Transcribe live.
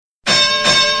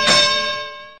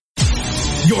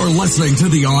You're listening to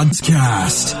the Odds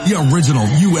Cast, the original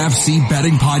UFC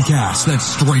betting podcast that's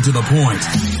straight to the point.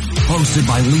 Hosted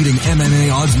by leading MMA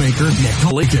oddsmaker Nick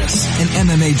Kalikas and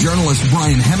MMA journalist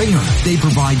Brian Heminger. They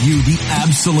provide you the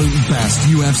absolute best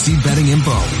UFC betting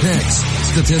info, picks,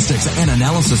 statistics, and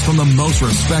analysis from the most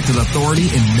respected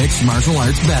authority in mixed martial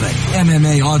arts betting.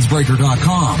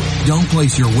 MMAoddsbreaker.com. Don't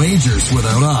place your wagers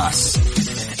without us.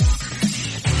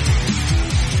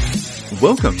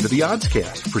 Welcome to the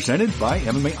Oddscast, presented by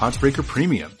MMA Oddsbreaker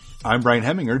Premium. I'm Brian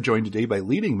Heminger, joined today by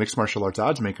leading mixed martial arts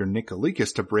oddsmaker Nick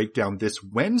Kalikas to break down this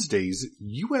Wednesday's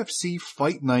UFC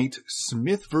Fight Night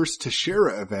Smith vs.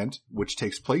 Teixeira event, which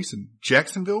takes place in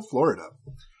Jacksonville, Florida.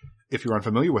 If you're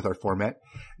unfamiliar with our format,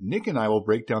 Nick and I will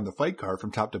break down the fight card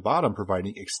from top to bottom,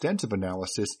 providing extensive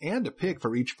analysis and a pick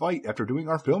for each fight after doing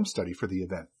our film study for the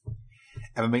event.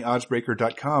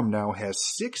 MMAoddsbreaker.com now has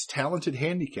 6 talented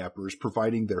handicappers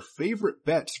providing their favorite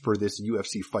bets for this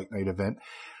UFC Fight Night event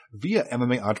via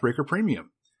MMA Oddsbreaker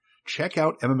Premium. Check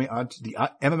out the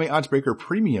MMA Oddsbreaker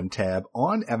Premium tab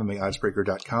on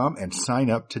MMAoddsbreaker.com and sign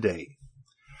up today.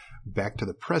 Back to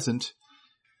the present.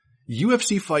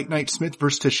 UFC Fight Night Smith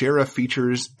vs. Teixeira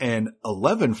features an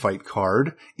 11-fight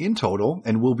card in total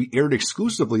and will be aired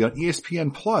exclusively on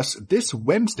ESPN Plus this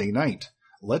Wednesday night.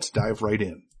 Let's dive right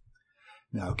in.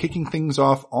 Now, kicking things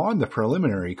off on the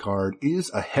preliminary card is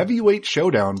a heavyweight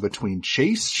showdown between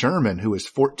Chase Sherman, who is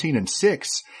 14-6,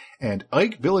 and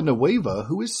Ike Villanueva,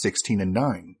 who is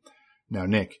 16-9. Now,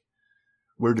 Nick,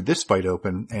 where did this fight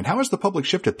open, and how has the public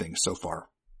shifted things so far?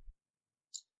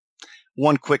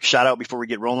 One quick shout out before we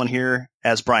get rolling here.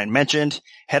 As Brian mentioned,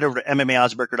 head over to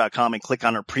MMAoddsbreaker.com and click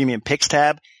on our Premium Picks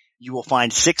tab. You will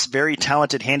find 6 very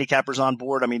talented handicappers on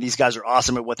board. I mean, these guys are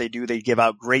awesome at what they do. They give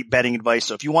out great betting advice.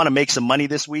 So if you want to make some money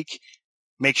this week,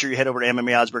 make sure you head over to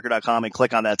MMAoddsbreaker.com and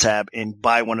click on that tab and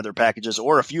buy one of their packages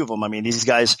or a few of them. I mean, these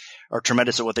guys are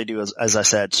tremendous at what they do, as I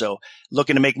said. So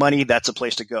looking to make money, that's a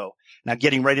place to go. Now,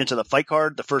 getting right into the fight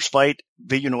card, the first fight,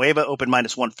 Villanueva open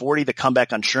 -140, the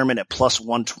comeback on Sherman at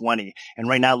 +120. And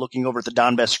right now, looking over at the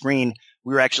Donbest screen,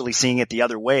 we're actually seeing it the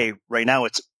other way. Right now,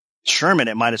 it's Sherman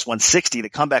at -160. The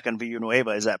comeback on Villanueva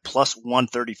is at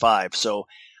 +135. So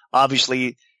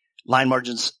obviously line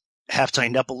margins have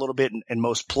tightened up a little bit in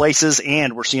most places,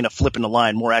 and we're seeing a flip in the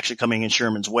line, more action coming in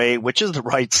Sherman's way, which is the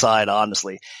right side,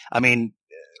 honestly. I mean,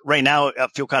 right now I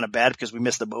feel kind of bad because we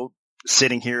missed the boat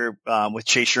sitting here with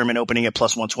Chase Sherman opening at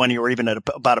 +120 or even at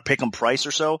about a pick'em price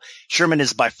or so. Sherman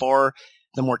is by far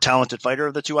the more talented fighter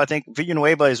of the two, I think.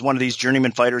 Villanueva is one of these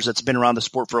journeyman fighters that's been around the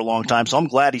sport for a long time, so I'm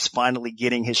glad he's finally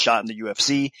getting his shot in the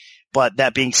UFC. But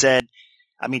that being said,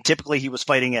 I mean, typically he was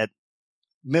fighting at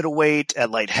middleweight,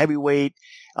 at light heavyweight,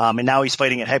 and now he's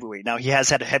fighting at heavyweight. Now, he has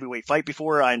had a heavyweight fight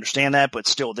before, I understand that, but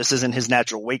still, this isn't his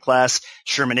natural weight class.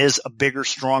 Sherman is a bigger,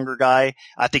 stronger guy.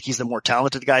 I think he's the more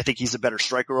talented guy. I think he's a better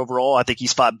striker overall. I think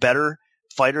he's fought better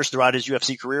fighters throughout his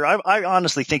UFC career. I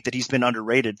honestly think that he's been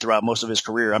underrated throughout most of his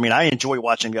career. I mean, I enjoy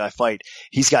watching the guy fight.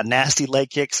 He's got nasty leg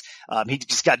kicks.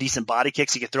 He's got decent body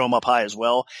kicks. He can throw them up high as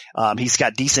well. He's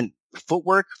got decent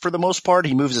footwork for the most part.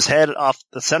 He moves his head off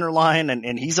the center line,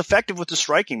 and he's effective with the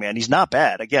striking, man. He's not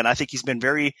bad. Again, I think he's been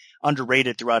very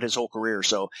underrated throughout his whole career.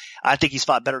 So I think he's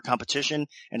fought better competition,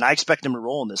 and I expect him to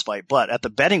roll in this fight. But at the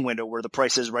betting window where the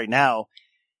price is right now,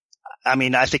 I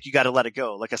mean, I think you got to let it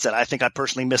go. Like I said, I think I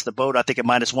personally missed the boat. I think at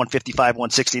 -155,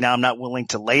 160 now, I'm not willing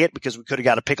to lay it because we could have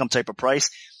got a pick'em type of price.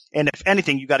 And if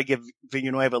anything, you got to give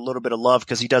Villanueva a little bit of love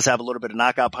because he does have a little bit of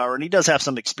knockout power and he does have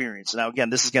some experience. Now, again,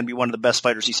 this is going to be one of the best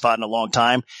fighters he's fought in a long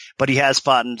time, but he has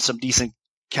fought in some decent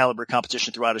caliber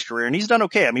competition throughout his career, and he's done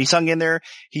okay. I mean, he's hung in there.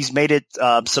 He's made it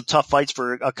some tough fights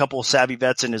for a couple of savvy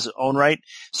vets in his own right.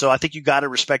 So I think you got to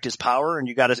respect his power and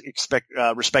you got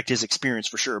to respect his experience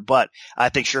for sure. But I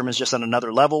think Sherman's just on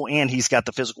another level, and he's got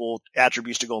the physical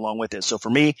attributes to go along with it. So for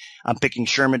me, I'm picking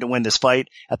Sherman to win this fight.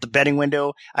 At the betting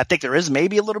window, I think there is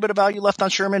maybe a little bit of value left on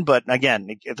Sherman, but again,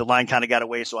 the line kind of got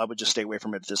away, so I would just stay away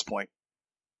from it at this point.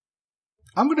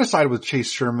 I'm going to side with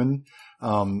Chase Sherman.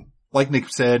 Like Nick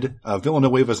said,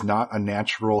 Villanueva's not a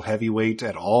natural heavyweight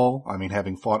at all. I mean,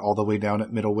 having fought all the way down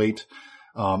at middleweight.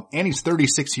 And he's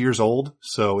 36 years old,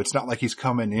 so it's not like he's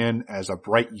coming in as a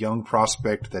bright young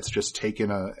prospect that's just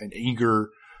taken an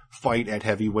eager fight at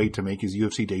heavyweight to make his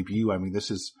UFC debut. I mean,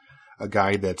 this is a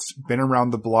guy that's been around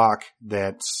the block,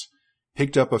 that's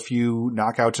picked up a few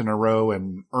knockouts in a row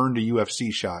and earned a UFC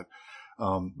shot.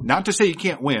 Not to say he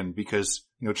can't win, because,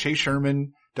 Chase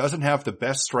Sherman doesn't have the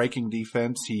best striking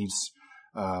defense. He's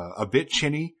a bit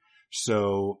chinny.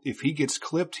 So if he gets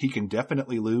clipped, he can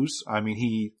definitely lose. I mean,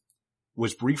 he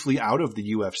was briefly out of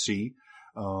the UFC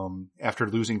after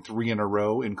losing 3 in a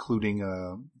row, including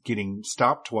getting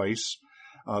stopped twice.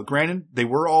 Granted, they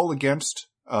were all against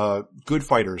good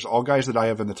fighters, all guys that I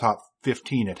have in the top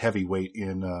 15 at heavyweight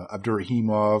in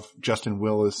Abdurakhimov, Justin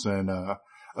Willis, and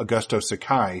Augusto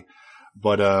Sakai.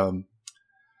 But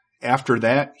after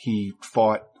that, he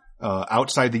fought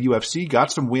outside the UFC,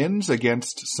 got some wins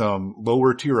against some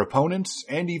lower tier opponents,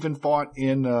 and even fought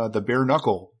in the bare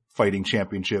knuckle fighting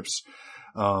championships.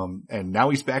 And now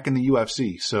he's back in the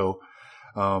UFC. So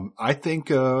I think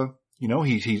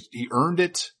he earned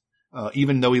it.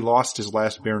 Even though he lost his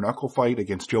last bare knuckle fight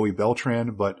against Joey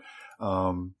Beltran, but,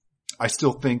 I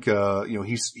still think,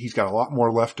 he's got a lot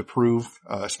more left to prove,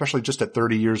 especially just at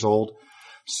 30 years old.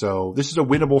 So this is a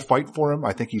winnable fight for him.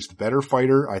 I think he's the better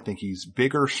fighter. I think he's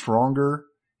bigger, stronger,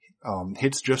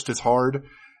 hits just as hard.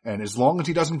 And as long as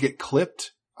he doesn't get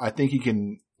clipped, I think he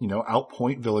can,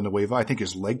 outpoint Villanueva. I think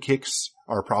his leg kicks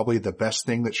are probably the best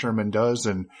thing that Sherman does.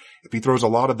 And if he throws a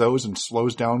lot of those and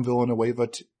slows down Villanueva,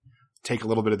 take a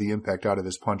little bit of the impact out of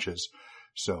his punches.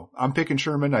 So I'm picking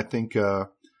Sherman. I think,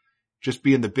 just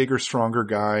being the bigger, stronger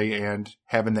guy and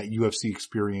having that UFC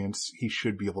experience, he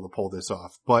should be able to pull this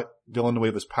off. But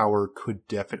Villanueva's power could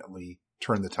definitely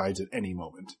turn the tides at any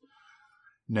moment.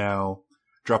 Now,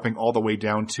 dropping all the way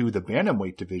down to the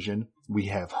bantamweight division, we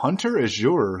have Hunter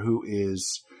Azure, who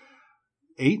is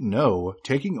 8-0,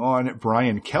 taking on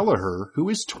Brian Kelleher, who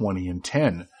is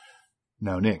 20-10.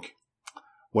 Now, Nick,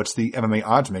 what's the MMA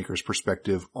oddsmakers'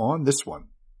 perspective on this one?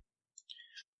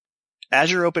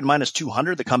 Azure opened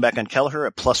 -200, the comeback on Kelleher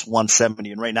at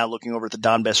 +170. And right now, looking over at the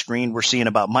Don Best screen, we're seeing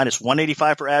about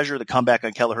 -185 for Azure, the comeback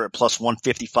on Kelleher at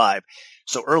 +155.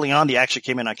 So early on, the action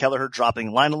came in on Kelleher, dropping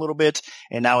the line a little bit.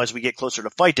 And now as we get closer to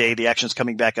fight day, the action's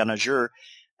coming back on Azure,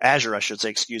 I should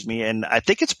say, and I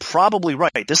think it's probably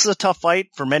right. This is a tough fight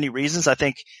for many reasons.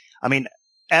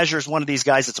 Azure is one of these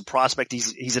guys that's a prospect.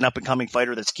 He's an up-and-coming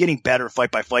fighter that's getting better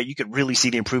fight by fight. You could really see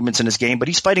the improvements in his game, but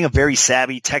he's fighting a very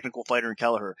savvy, technical fighter in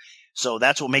Kelleher. So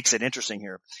that's what makes it interesting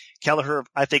here. Kelleher,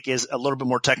 I think, is a little bit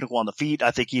more technical on the feet.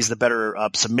 I think he's the better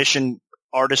submission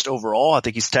artist overall. I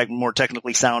think he's more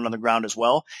technically sound on the ground as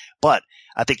well. But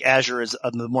I think Azure is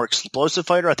the more explosive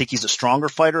fighter. I think he's a stronger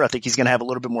fighter. I think he's going to have a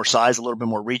little bit more size, a little bit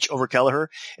more reach over Kelleher.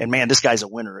 And man, this guy's a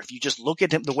winner. If you just look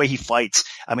at him, the way he fights,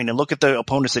 and look at the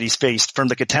opponents that he's faced from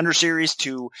the Contender Series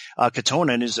to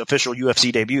Katona in his official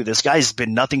UFC debut, this guy's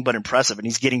been nothing but impressive, and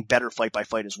he's getting better fight by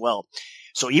fight as well.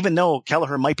 So even though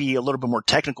Kelleher might be a little bit more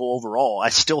technical overall, I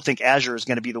still think Azure is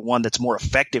going to be the one that's more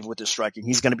effective with his striking.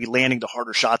 He's going to be landing the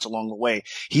harder shots along the way.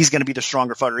 He's going to be the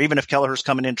stronger fighter. Even if Kelleher's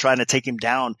coming in trying to take him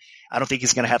down, I don't think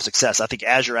he's going to have success. I think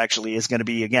Azure actually is going to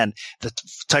be, again, the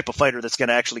type of fighter that's going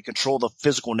to actually control the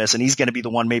physicalness, and he's going to be the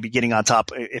one maybe getting on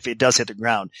top if it does hit the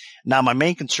ground. Now, my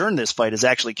main concern in this fight is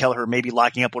actually Kelleher maybe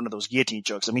locking up one of those guillotine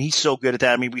chokes. He's so good at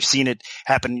that. We've seen it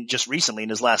happen just recently in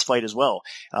his last fight as well.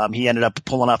 He ended up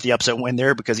pulling off the upset win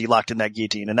there because he locked in that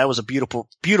guillotine, and that was a beautiful,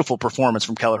 beautiful performance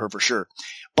from Kelleher for sure.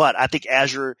 But I think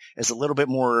Azure is a little bit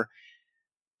more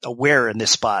aware in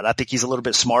this spot. I think he's a little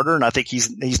bit smarter, and I think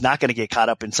he's not going to get caught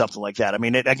up in something like that.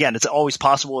 It's always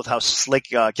possible with how slick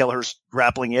Kelleher's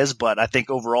grappling is, but I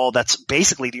think overall that's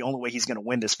basically the only way he's going to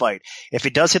win this fight. If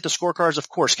it does hit the scorecards, of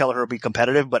course Kelleher will be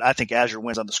competitive, but I think Azure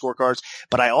wins on the scorecards.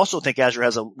 But I also think Azure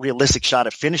has a realistic shot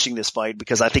at finishing this fight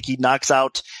because I think he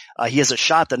has a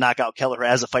shot to knock out Kelleher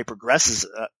as the fight progresses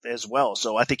as well.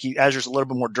 So I think Azure's a little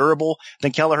bit more durable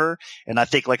than Kelleher, and I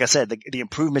think, like I said, the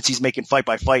improvements he's making fight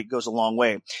by fight goes a long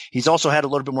way. He's also had a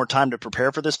little bit more time to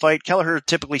prepare for this fight. Kelleher,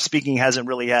 typically speaking, hasn't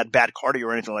really had bad cardio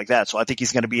or anything like that. So I think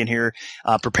he's going to be in here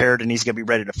prepared, and he's going to be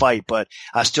ready to fight. But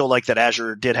I still like that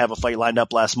Azure did have a fight lined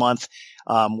up last month,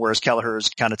 whereas Kelleher is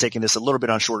kind of taking this a little bit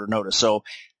on shorter notice. So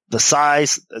the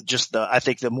size, I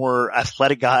think the more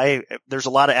athletic guy, there's a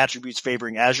lot of attributes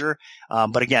favoring Azure.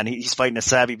 But again, he's fighting a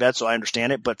savvy vet, so I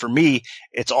understand it. But for me,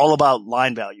 it's all about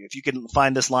line value. If you can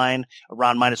find this line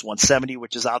around -170,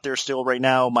 which is out there still right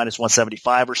now,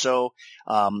 -175 or so,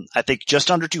 I think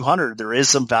just under 200, there is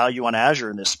some value on Azure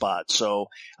in this spot. So,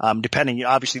 depending,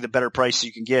 obviously the better price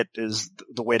you can get is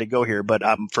the way to go here. But,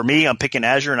 for me, I'm picking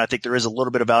Azure, and I think there is a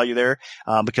little bit of value there.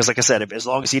 Because like I said, as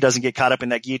long as he doesn't get caught up in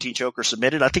that guillotine choke or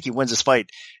submitted, I think he wins this fight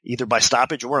either by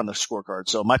stoppage or on the scorecard.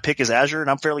 So my pick is Azure, and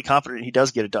I'm fairly confident he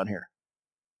does get it done here.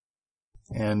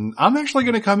 And I'm actually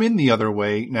going to come in the other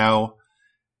way. Now,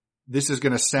 this is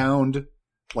going to sound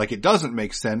like it doesn't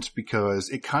make sense because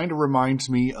it kind of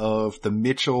reminds me of the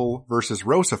Mitchell versus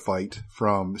Rosa fight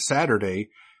from Saturday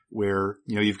where,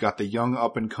 you've got the young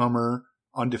up-and-comer,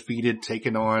 undefeated,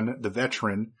 taking on the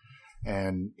veteran.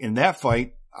 And in that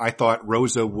fight, I thought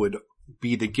Rosa would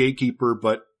be the gatekeeper,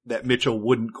 but that Mitchell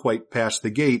wouldn't quite pass the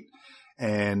gate,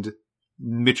 and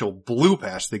Mitchell blew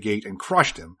past the gate and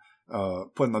crushed him,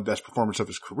 putting the best performance of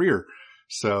his career.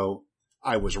 So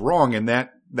I was wrong in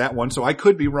that one. So I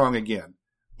could be wrong again.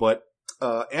 But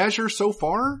Azure so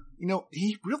far,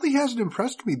 he really hasn't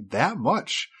impressed me that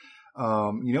much.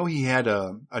 He had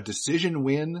a decision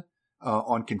win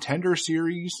on Contender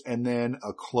Series and then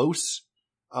a close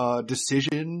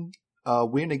decision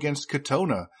win against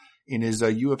Katona in his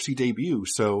UFC debut.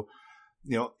 So,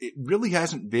 it really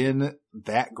hasn't been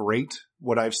that great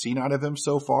what I've seen out of him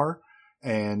so far.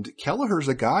 And Kelleher's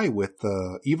a guy with,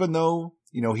 even though,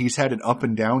 he's had an up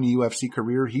and down UFC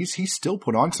career, he's still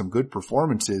put on some good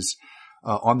performances.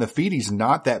 On the feet, he's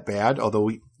not that bad, although,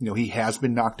 he has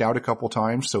been knocked out a couple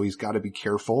times, so he's got to be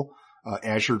careful.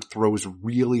 Azure throws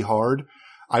really hard.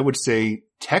 I would say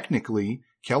technically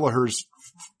Kelleher's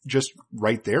just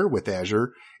right there with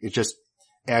Azure. It's just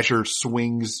Azure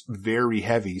swings very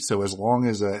heavy. So as long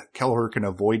as Kelleher can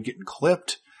avoid getting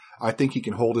clipped, I think he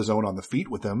can hold his own on the feet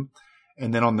with him.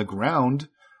 And then on the ground,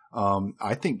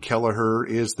 I think Kelleher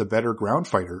is the better ground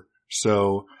fighter.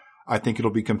 So I think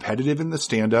it'll be competitive in the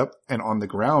stand-up, and on the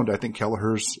ground, I think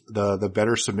Kelleher's the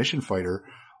better submission fighter,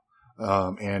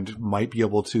 and might be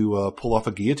able to pull off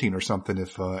a guillotine or something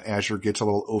if Azure gets a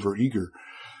little overeager.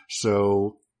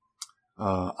 So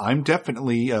I'm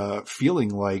definitely feeling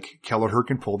like Kelleher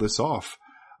can pull this off.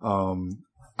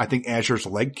 I think Azure's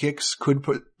leg kicks could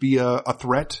be a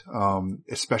threat,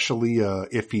 especially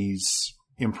if he's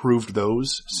improved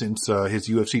those since his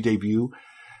UFC debut.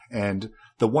 And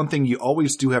the one thing you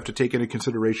always do have to take into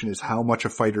consideration is how much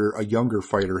a younger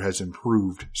fighter has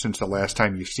improved since the last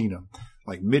time you've seen him.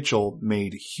 Like Mitchell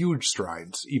made huge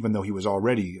strides, even though he was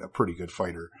already a pretty good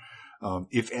fighter.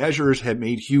 If Azure's had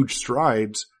made huge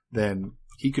strides, then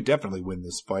he could definitely win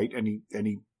this fight, and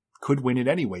he could win it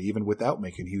anyway, even without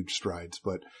making huge strides.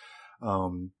 But,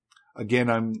 again,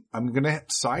 I'm gonna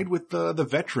side with the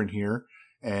veteran here.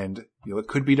 And, it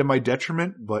could be to my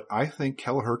detriment, but I think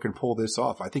Kelleher can pull this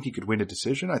off. I think he could win a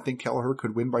decision. I think Kelleher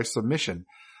could win by submission.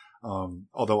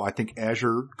 Although I think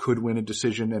Azure could win a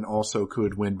decision and also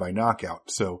could win by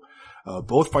knockout. So,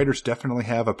 both fighters definitely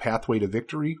have a pathway to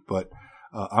victory, but,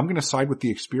 I'm going to side with the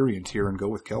experience here and go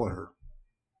with Kelleher.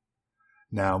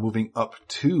 Now, moving up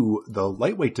to the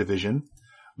lightweight division,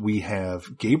 we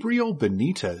have Gabriel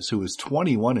Benitez, who is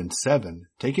 21-7,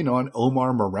 taking on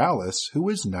Omar Morales, who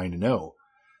is 9-0.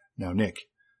 Now, Nick,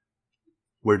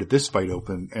 where did this fight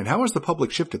open, and how has the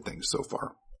public shifted things so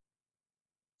far?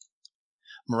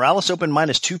 Morales opened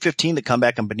minus 215 to come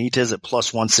back on Benitez at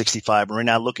plus 165. Right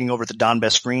now, looking over at the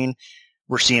Donbest screen,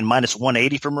 we're seeing minus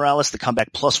 180 for Morales to come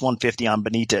back plus 150 on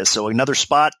Benitez. So another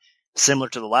spot similar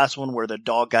to the last one where the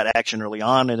dog got action early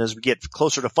on. And as we get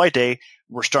closer to fight day,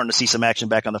 we're starting to see some action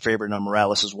back on the favorite on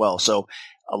Morales as well. So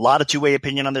a lot of two-way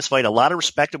opinion on this fight, a lot of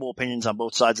respectable opinions on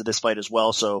both sides of this fight as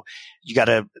well. So you got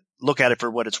to look at it for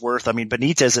what it's worth. I mean,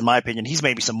 Benitez, in my opinion, he's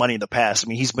made me some money in the past. I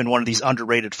mean, he's been one of these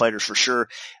underrated fighters for sure.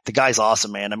 The guy's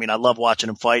awesome, man. I mean, I love watching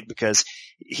him fight because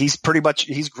he's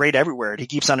great everywhere and he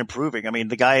keeps on improving. I mean,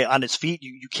 the guy on his feet,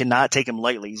 you cannot take him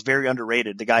lightly. He's very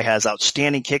underrated. The guy has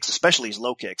outstanding kicks, especially his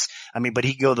low kicks. I mean, but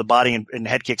he can go to the body and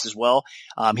head kicks as well.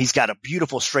 He's got a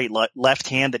beautiful straight left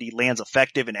hand that he lands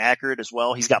effective and accurate as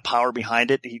well. He's got power behind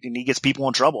it. He gets people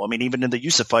in trouble. I mean, even in the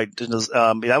Yusuf fight,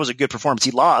 that was a good performance.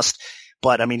 He lost,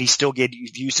 but I mean, he still gave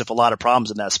Yusuf a lot of problems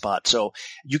in that spot. So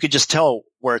you could just tell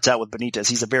where it's at with Benitez.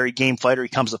 He's a very game fighter. He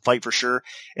comes to fight for sure.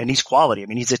 And he's quality. I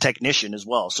mean, he's a technician as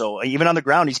well. So even on the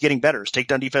ground, he's getting better. His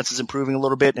takedown defense is improving a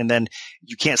little bit. And then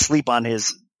you can't sleep on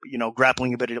his,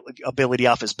 grappling ability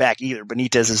off his back either.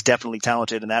 Benitez is definitely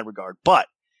talented in that regard. But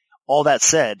all that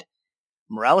said,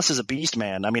 Morales is a beast,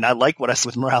 man. I mean, I like what I see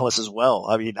with Morales as well.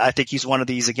 I mean, I think he's one of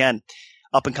these, again,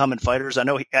 up and coming fighters. I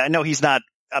know he's not,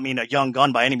 a young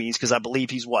gun by any means, because I believe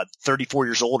he's 34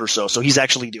 years old or so. So he's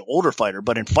actually the older fighter.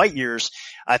 But in fight years,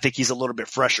 I think he's a little bit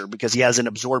fresher because he hasn't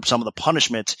absorbed some of the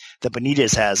punishment that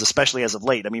Benitez has, especially as of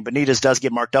late. I mean, Benitez does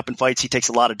get marked up in fights. He takes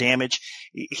a lot of damage.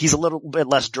 He's a little bit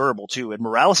less durable too. And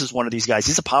Morales is one of these guys.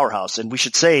 He's a powerhouse. And we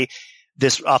should say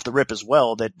this off the rip as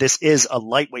well, that this is a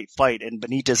lightweight fight. And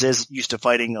Benitez is used to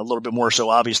fighting a little bit more so,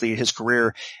 obviously, in his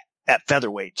career at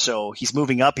featherweight. So he's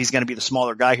moving up. He's going to be the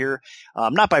smaller guy here.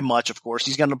 Not by much, of course.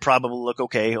 He's going to probably look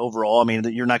okay overall. I mean,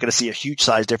 you're not going to see a huge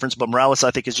size difference, but Morales, I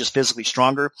think, is just physically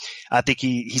stronger. I think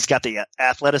he's got the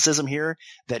athleticism here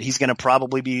that he's going to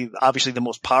probably be obviously the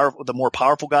more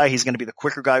powerful guy. He's going to be the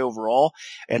quicker guy overall.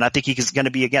 And I think he's going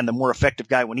to be, again, the more effective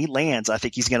guy. When he lands, I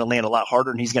think he's going to land a lot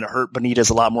harder and he's going to hurt Benitez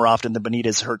a lot more often than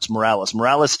Benitez hurts Morales.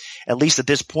 Morales, at least at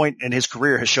this point in his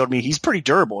career, has showed me he's pretty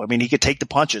durable. I mean, he could take the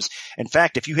punches. In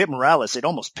fact, if you hit Morales, it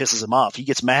almost pisses him off. He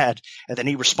gets mad and then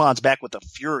he responds back with a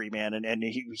fury, man. And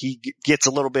he gets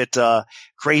a little bit,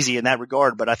 crazy in that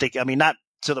regard. But I think, not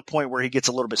to the point where he gets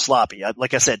a little bit sloppy.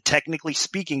 Like I said, technically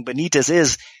speaking, Benitez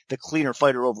is the cleaner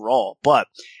fighter overall, but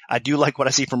I do like what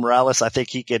I see from Morales. I think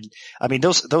he could,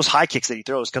 those high kicks that he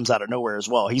throws comes out of nowhere as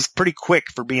well. He's pretty quick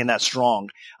for being that strong.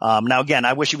 Now again,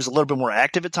 I wish he was a little bit more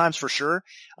active at times for sure.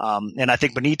 And I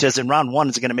think Benitez in round 1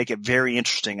 is going to make it very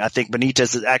interesting. I think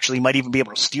Benitez actually might even be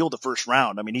able to steal the first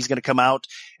round. I mean, he's going to come out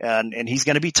and he's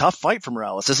going to be a tough fight for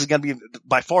Morales. This is going to be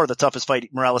by far the toughest fight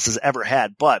Morales has ever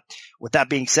had. But with that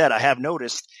being said, I have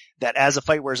noticed that as the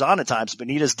fight wears on at times,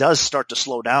 Benitez does start to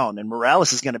slow down, and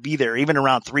Morales is going to be there even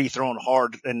around 3, throwing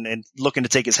hard and looking to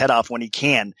take his head off when he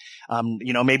can.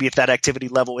 Maybe if that activity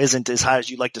level isn't as high as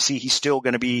you'd like to see, he's still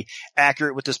going to be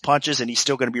accurate with his punches, and he's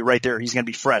still going to be right there. He's going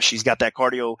to be fresh. He's got that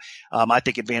cardio, I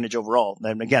think, advantage overall.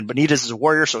 And again, Benitez is a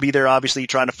warrior, so he'll be there obviously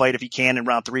trying to fight if he can in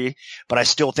round 3. But I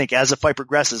still think as the fight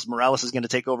progresses, Morales is going to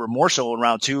take over more so in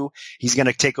round 2. He's going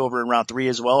to take over in round 3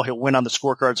 as well. He'll win on the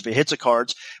scorecards if he hits the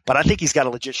cards, but I think he's got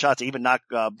a legit shot to even knock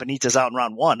Benitez out in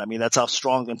round 1. I mean, that's how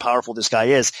strong and powerful this guy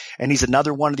is. And he's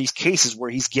another one of these cases where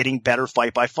he's getting better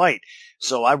fight by fight.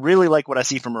 So I really like what I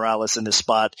see from Morales in this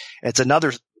spot. It's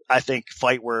another, I think,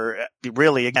 fight where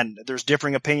really, again, there's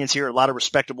differing opinions here, a lot of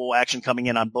respectable action coming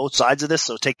in on both sides of this.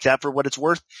 So take that for what it's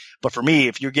worth. But for me,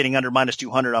 if you're getting under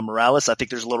 -200 on Morales, I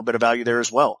think there's a little bit of value there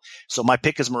as well. So my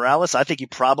pick is Morales. I think he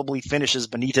probably finishes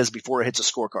Benitez before it hits the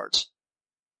scorecards.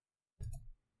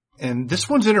 And this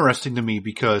one's interesting to me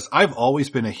because I've always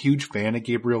been a huge fan of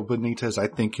Gabriel Benitez. I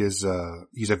think he's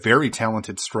a very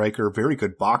talented striker, very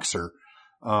good boxer.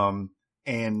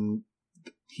 And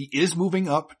he is moving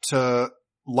up to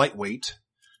lightweight.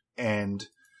 And,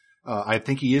 I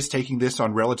think he is taking this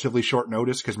on relatively short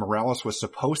notice because Morales was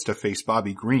supposed to face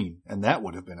Bobby Green, and that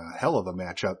would have been a hell of a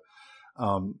matchup.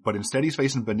 But instead he's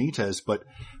facing Benitez. But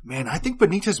man, I think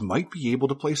Benitez might be able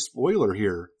to play spoiler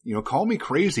here. Call me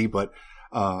crazy, but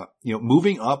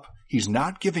moving up, he's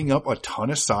not giving up a ton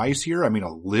of size here. I mean,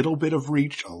 a little bit of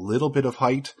reach, a little bit of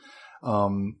height.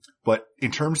 But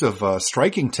in terms of,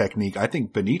 striking technique, I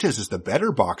think Benitez is the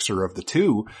better boxer of the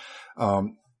two.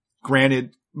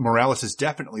 Granted, Morales is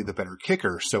definitely the better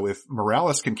kicker. So if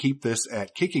Morales can keep this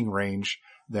at kicking range,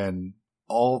 then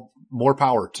all more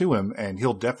power to him, and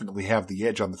he'll definitely have the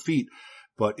edge on the feet.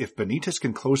 But if Benitez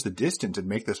can close the distance and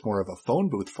make this more of a phone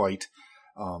booth fight,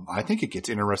 I think it gets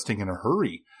interesting in a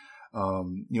hurry.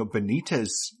 Benitez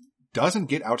doesn't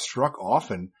get outstruck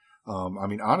often.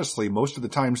 Honestly, most of the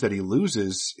times that he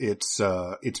loses,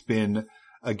 it's been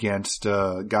against,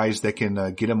 guys that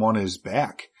can, get him on his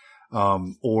back,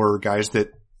 or guys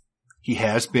that he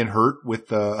has been hurt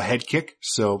with a head kick.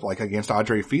 So like against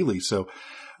Andre Fili. So,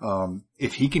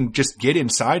 if he can just get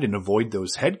inside and avoid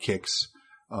those head kicks,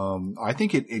 I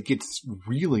think it gets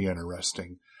really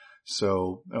interesting.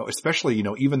 So, especially,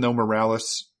 even though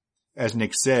Morales, as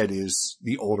Nick said, is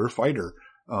the older fighter.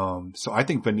 So I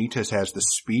think Benitez has the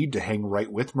speed to hang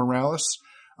right with Morales.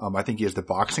 I think he has the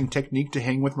boxing technique to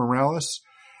hang with Morales.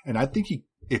 And I think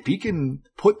if he can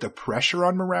put the pressure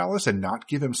on Morales and not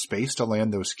give him space to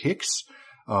land those kicks,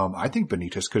 I think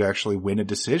Benitez could actually win a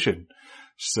decision.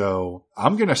 So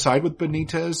I'm going to side with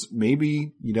Benitez.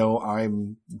 Maybe,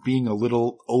 I'm being a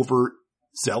little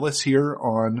overzealous here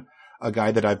on a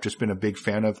guy that I've just been a big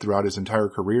fan of throughout his entire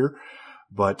career.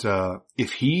 But,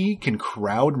 if he can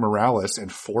crowd Morales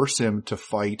and force him to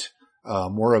fight,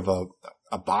 more of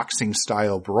a boxing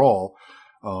style brawl,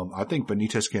 I think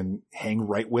Benitez can hang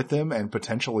right with him and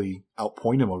potentially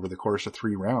outpoint him over the course of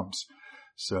 3 rounds.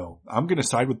 So I'm going to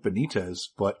side with Benitez.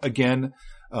 But again,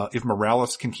 if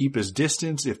Morales can keep his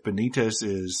distance, if Benitez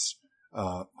is,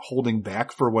 holding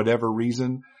back for whatever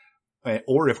reason,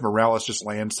 or if Morales just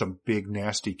lands some big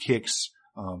nasty kicks,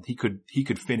 he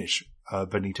could finish,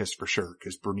 Benitez for sure,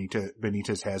 because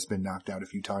Benitez has been knocked out a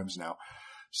few times now.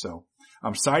 So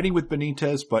I'm siding with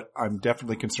Benitez, but I'm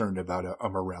definitely concerned about a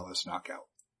Morales knockout.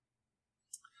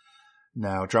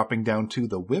 Now, dropping down to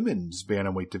the women's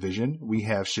bantamweight division, we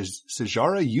have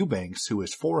Sijara Eubanks, who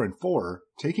is 4-4,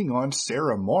 taking on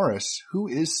Sarah Morris, who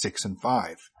is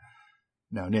 6-5.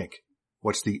 Now, Nick,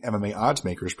 what's the MMA odds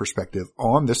maker's perspective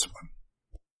on this one?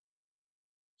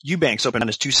 Eubanks opened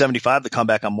as 275, the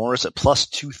comeback on Morris at plus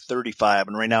 235.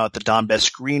 And right now at the Don Best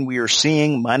screen, we are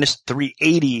seeing minus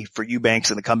 380 for Eubanks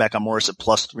and the comeback on Morris at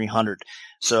plus 300.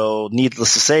 So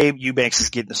needless to say, Eubanks is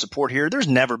getting the support here. There's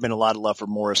never been a lot of love for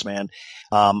Morris, man.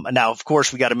 Now, of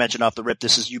course, we got to mention off the rip,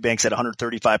 this is Eubanks at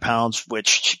 135 pounds, which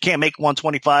she can't make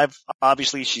 125.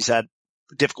 Obviously, she's had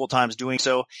difficult times doing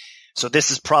so. So this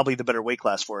is probably the better weight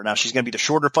class for her. Now, she's going to be the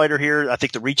shorter fighter here. I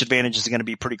think the reach advantage is going to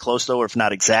be pretty close, though, or if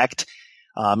not exact.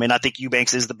 And I think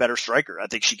Eubanks is the better striker. I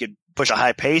think she could push a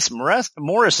high pace.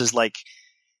 Morris is like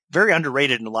very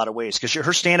underrated in a lot of ways because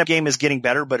her stand-up game is getting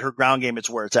better, but her ground game is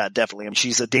where it's at, definitely. I mean,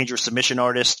 she's a dangerous submission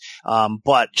artist,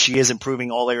 but she is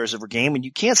improving all areas of her game, and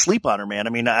you can't sleep on her, man. I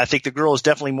mean, I think the girl is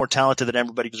definitely more talented than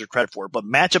everybody gives her credit for, but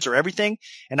matchups are everything,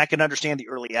 and I can understand the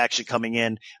early action coming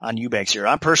in on Eubanks here.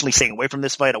 I'm personally staying away from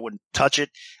this fight. I wouldn't touch it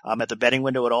at the betting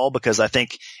window at all because I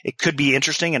think it could be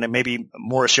interesting, and maybe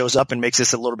Morris shows up and makes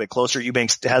this a little bit closer.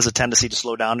 Eubanks has a tendency to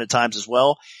slow down at times as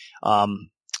well.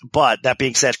 But that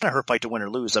being said, it's kind of her fight to win or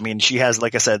lose. I mean, she has,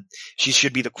 like I said, she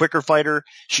should be the quicker fighter.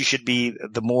 She should be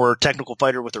the more technical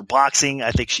fighter with her boxing.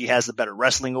 I think she has the better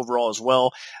wrestling overall as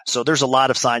well. So there's a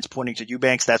lot of signs pointing to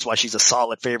Eubanks. That's why she's a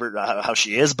solid favorite, how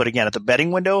she is. But again, at the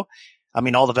betting window, I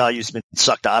mean, all the value's been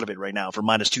sucked out of it right now from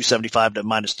minus 275 to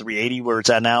minus 380 where it's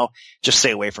at now. Just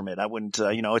stay away from it. I wouldn't,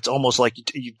 it's almost like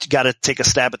you got to take a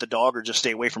stab at the dog or just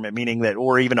stay away from it, meaning that,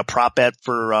 or even a prop bet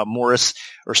for Morris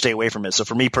or stay away from it. So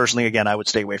for me personally, again, I would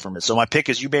stay away from it. So my pick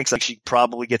is Eubanks. Like she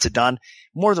probably gets it done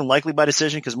more than likely by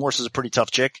decision because Morris is a pretty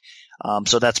tough chick.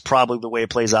 So that's probably the way it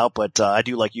plays out, but I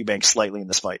do like Eubanks slightly in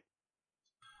this fight.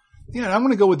 Yeah, and I'm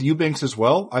going to go with Eubanks as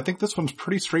well. I think this one's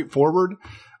pretty straightforward.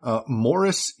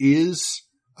 Morris is,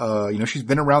 she's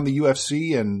been around the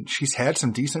UFC and she's had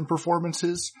some decent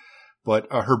performances,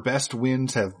 but her best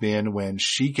wins have been when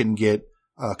she can get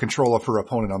control of her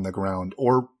opponent on the ground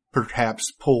or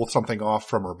perhaps pull something off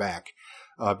from her back,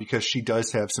 because she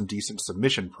does have some decent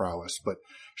submission prowess, but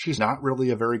she's not really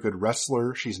a very good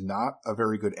wrestler. She's not a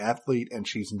very good athlete, and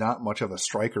she's not much of a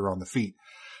striker on the feet.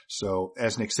 So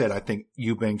as Nick said, I think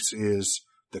Eubanks is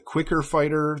the quicker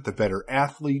fighter, the better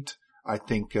athlete. I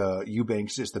think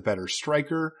Eubanks is the better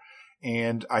striker,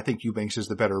 and I think Eubanks is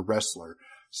the better wrestler.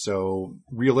 So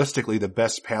realistically, the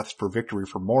best path for victory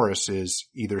for Morris is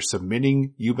either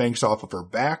submitting Eubanks off of her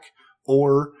back,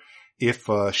 or if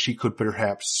she could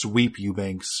perhaps sweep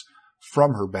Eubanks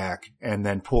from her back and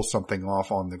then pull something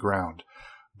off on the ground.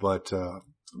 But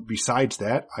besides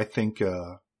that, I think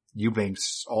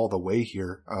Eubanks all the way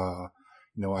here.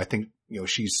 I think,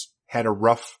 she's had a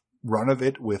rough run of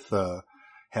it with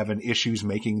having issues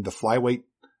making the flyweight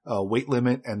weight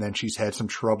limit, and then she's had some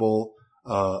trouble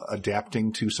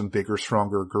adapting to some bigger,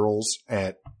 stronger girls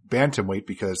at bantamweight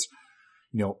because,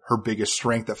 her biggest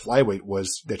strength at flyweight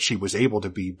was that she was able to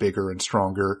be bigger and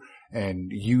stronger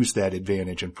and use that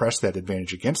advantage and press that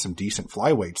advantage against some decent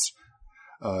flyweights.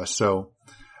 So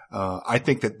I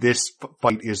think that this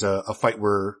fight is a fight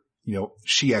where,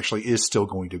 she actually is still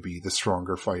going to be the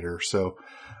stronger fighter. So,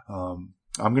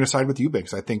 I'm going to side with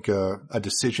Eubanks. I think a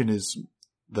decision is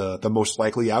the most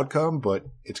likely outcome, but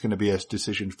it's going to be a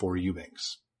decision for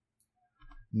Eubanks.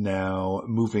 Now,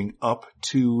 moving up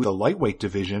to the lightweight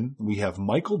division, we have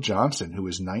Michael Johnson, who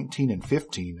is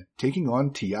 19-15, taking on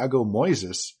Thiago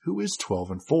Moises, who is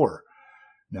 12-4.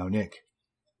 Now, Nick,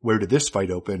 where did this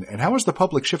fight open, and how has the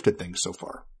public shifted things so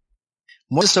far?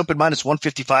 Moises opened minus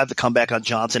 155, the comeback on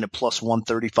Johnson at plus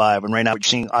 135, and right now what you're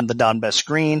seeing on the Don Best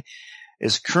screen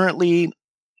is currently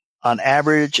on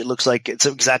average, it looks like it's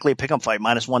exactly a pick'em fight,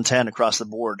 minus 110 across the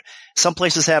board. Some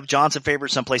places have Johnson favored,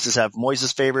 some places have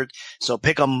Moises favored. So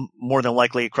pick'em more than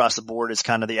likely across the board is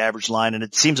kind of the average line, and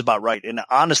it seems about right. And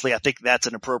honestly, I think that's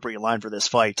an appropriate line for this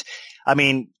fight. I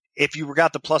mean, if you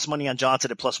got the plus money on Johnson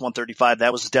at plus 135,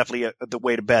 that was definitely the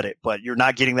way to bet it, but you're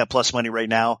not getting that plus money right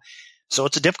now. So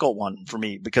it's a difficult one for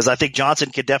me because I think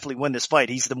Johnson could definitely win this fight.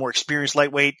 He's the more experienced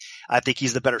lightweight. I think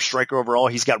he's the better striker overall.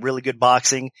 He's got really good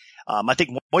boxing. I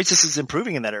think Moises is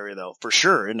improving in that area though, for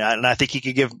sure. And I think he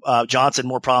could give Johnson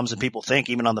more problems than people think,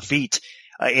 even on the feet.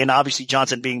 And obviously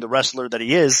Johnson being the wrestler that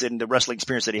he is and the wrestling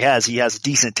experience that he has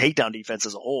decent takedown defense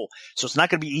as a whole. So it's not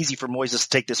going to be easy for Moises to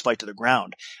take this fight to the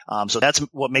ground. So that's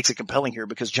what makes it compelling here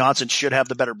because Johnson should have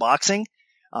the better boxing.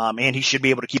 And he should be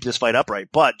able to keep this fight upright.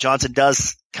 But Johnson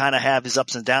does kind of have his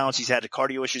ups and downs. He's had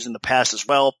cardio issues in the past as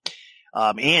well.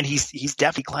 And he's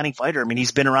definitely a declining fighter. I mean,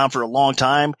 he's been around for a long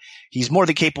time. He's more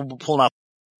than capable of pulling off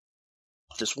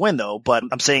this win though, but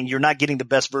I'm saying you're not getting the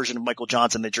best version of Michael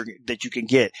Johnson that you can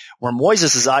get. Where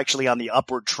Moises is actually on the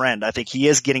upward trend. I think he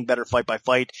is getting better fight by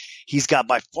fight. He's got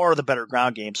by far the better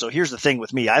ground game. So here's the thing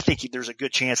with me. I think there's a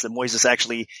good chance that Moises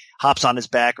actually hops on his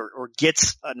back or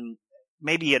gets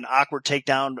maybe an awkward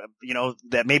takedown,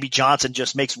 that maybe Johnson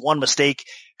just makes one mistake,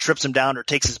 trips him down or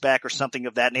takes his back or something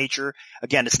of that nature.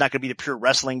 Again, it's not going to be the pure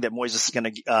wrestling that Moises is going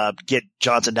to get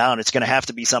Johnson down. It's going to have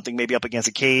to be something maybe up against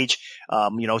a cage,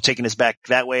 taking his back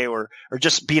that way or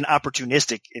just being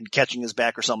opportunistic in catching his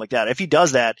back or something like that. If he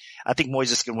does that, I think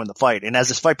Moises can win the fight. And as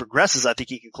this fight progresses, I think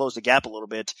he can close the gap a little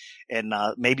bit and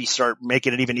maybe start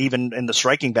making it even in the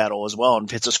striking battle as well. And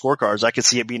if it's a scorecards, I could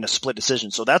see it being a split decision.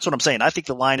 So that's what I'm saying. I think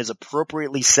the line is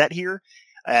appropriately set here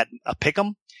at a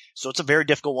pick'em. So it's a very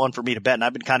difficult one for me to bet. And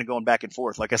I've been kind of going back and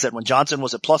forth. Like I said, when Johnson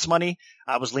was at plus money,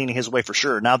 I was leaning his way for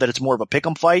sure. Now that it's more of a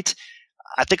pick'em fight,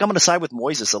 I think I'm going to side with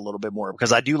Moises a little bit more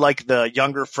because I do like the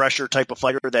younger, fresher type of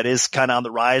fighter that is kind of on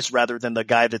the rise rather than the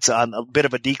guy that's on a bit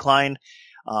of a decline.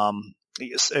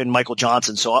 And Michael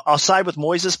Johnson. So I'll side with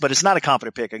Moises, but it's not a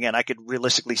confident pick. Again, I could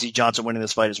realistically see Johnson winning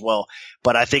this fight as well,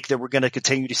 but I think that we're going to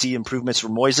continue to see improvements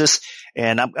from Moises.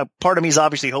 And part of me is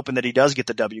obviously hoping that he does get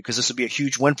the W because this would be a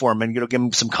huge win for him and it'll give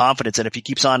him some confidence. And if he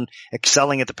keeps on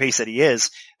excelling at the pace that he is,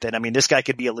 then I mean, this guy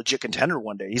could be a legit contender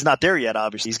one day. He's not there yet,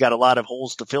 obviously. He's got a lot of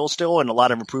holes to fill still and a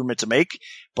lot of improvement to make,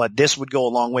 but this would go a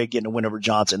long way getting a win over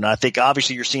Johnson. And I think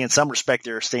obviously you're seeing some respect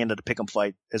there staying at a pick'em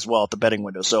fight as well at the betting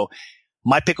window. So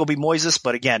my pick will be Moises,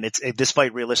 but again, this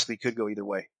fight realistically could go either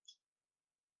way.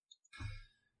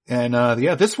 And,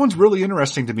 this one's really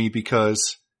interesting to me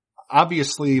because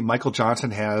obviously Michael Johnson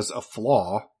has a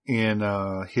flaw in,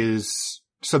 his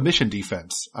submission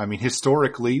defense. I mean,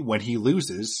 historically, when he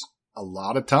loses, a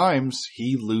lot of times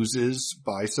he loses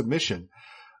by submission.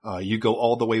 You go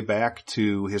all the way back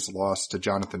to his loss to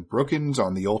Jonathan Brookins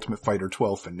on the Ultimate Fighter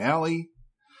 12 finale.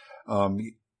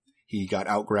 He got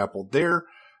out-grappled there.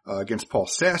 Against Paul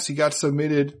Sass, he got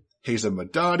submitted. Haza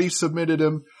Madadi submitted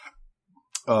him.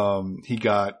 He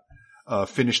got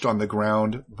finished on the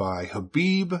ground by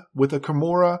Habib with a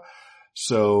Kimura.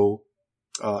 So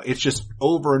it's just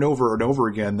over and over and over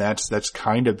again. That's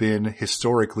kind of been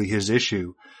historically his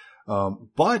issue.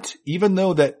 But even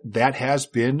though that has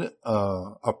been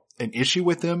an issue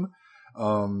with him,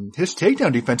 his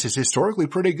takedown defense is historically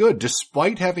pretty good,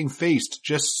 despite having faced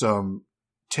just some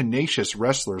tenacious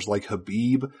wrestlers like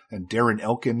Habib and Darren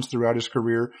Elkins throughout his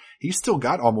career. He's still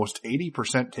got almost 80%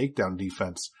 takedown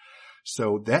defense.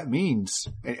 So that means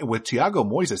with Thiago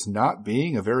Moises not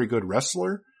being a very good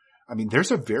wrestler, I mean,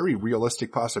 there's a very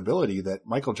realistic possibility that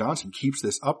Michael Johnson keeps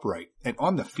this upright. And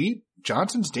on the feet,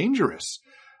 Johnson's dangerous.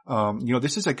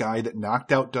 This is a guy that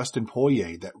knocked out Dustin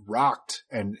Poirier, that rocked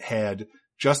and had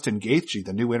Justin Gaethje,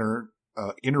 the new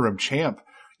interim champ,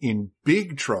 in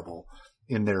big trouble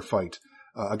in their fight.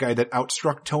 A guy that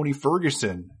outstruck Tony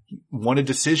Ferguson, won a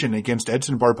decision against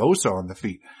Edson Barbosa on the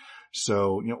feet.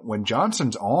 So, when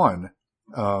Johnson's on,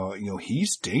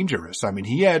 he's dangerous. I mean,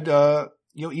 he had,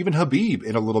 even Habib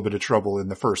in a little bit of trouble in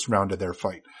the first round of their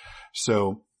fight.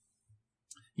 So,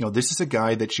 this is a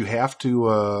guy that you have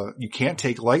to, you can't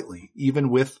take lightly, even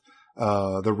with,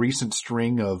 the recent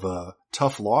string of,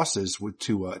 tough losses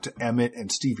to Emmett and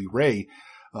Stevie Ray.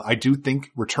 I do think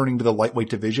returning to the lightweight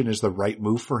division is the right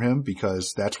move for him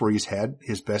because that's where he's had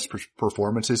his best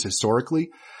performances historically.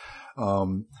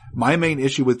 My main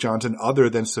issue with Johnson, other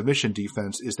than submission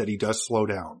defense, is that he does slow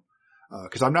down.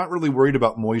 Cause I'm not really worried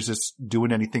about Moises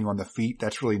doing anything on the feet.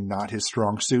 That's really not his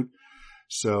strong suit.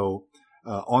 So,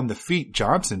 on the feet,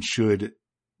 Johnson should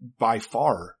by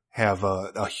far have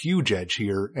a huge edge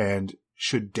here and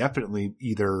should definitely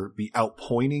either be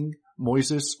outpointing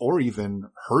Moises or even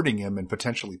hurting him and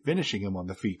potentially finishing him on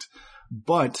the feet.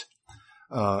 But,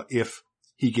 if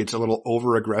he gets a little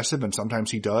over aggressive, and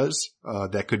sometimes he does,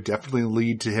 that could definitely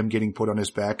lead to him getting put on his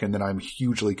back. And then I'm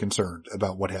hugely concerned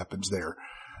about what happens there.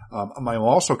 I'm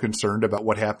also concerned about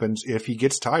what happens if he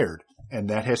gets tired. And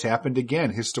that has happened again.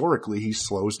 Historically, he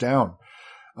slows down.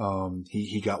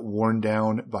 He got worn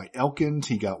down by Elkins.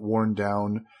 He got worn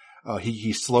down.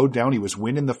 He slowed down. He was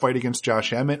winning the fight against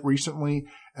Josh Emmett recently,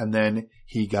 and then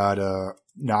he got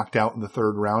knocked out in the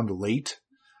third round late.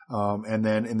 And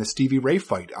then in the Stevie Ray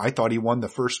fight, I thought he won the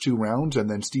first two rounds, and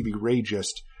then Stevie Ray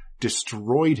just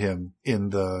destroyed him in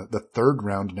the third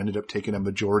round and ended up taking a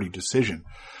majority decision.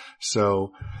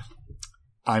 So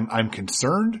I'm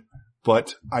concerned,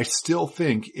 but I still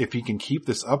think if he can keep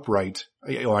this upright,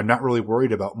 I'm not really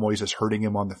worried about Moises hurting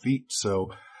him on the feet.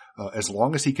 So as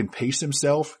long as he can pace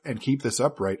himself and keep this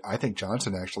upright, I think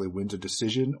Johnson actually wins a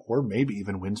decision or maybe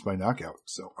even wins by knockout.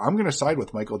 So I'm going to side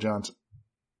with Michael Johnson.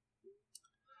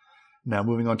 Now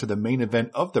moving on to the main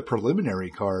event of the preliminary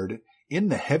card. In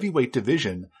the heavyweight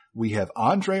division, we have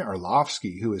Andrei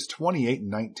Arlovski, who is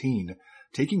 28-19,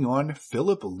 taking on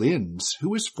Philip Lins,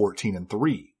 who is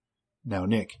 14-3. Now,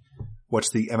 Nick, what's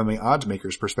the MMA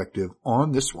oddsmaker's perspective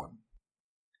on this one?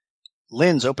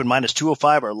 Lins open minus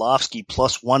 205, Arlovski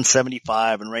plus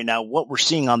 175. And right now what we're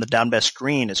seeing on the down best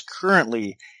screen is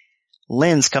currently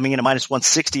Lins coming in at minus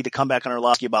 160 to come back on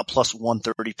Arlovski about plus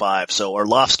 135. So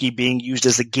Arlovski being used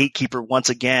as the gatekeeper once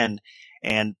again,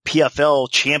 and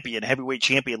PFL champion, heavyweight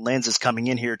champion Lins is coming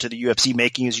in here to the UFC,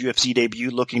 making his UFC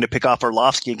debut, looking to pick off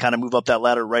Arlovski and kind of move up that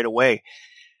ladder right away.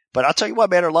 But I'll tell you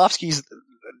what, man, Arlovski's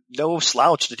no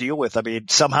slouch to deal with. I mean,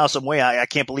 somehow, some way, I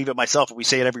can't believe it myself. We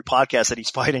say it every podcast that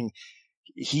he's fighting.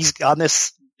 He's on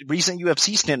this recent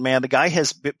UFC stint, man, the guy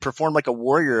has performed like a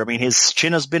warrior. I mean, his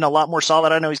chin has been a lot more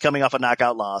solid. I know he's coming off a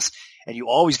knockout loss, and you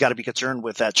always got to be concerned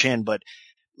with that chin, but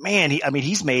man,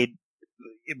 he's made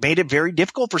it very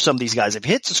difficult for some of these guys. If it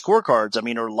hits the scorecards, I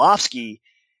mean, Arlovski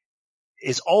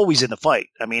is always in the fight.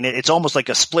 I mean, it's almost like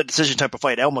a split decision type of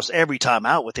fight almost every time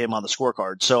out with him on the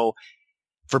scorecard. So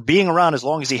for being around as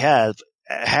long as he has,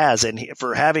 and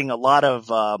for having a lot of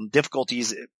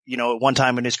difficulties, you know, at one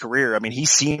time in his career, I mean, he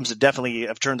seems to definitely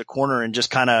have turned the corner and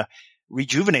just kind of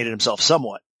rejuvenated himself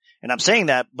somewhat. And I'm saying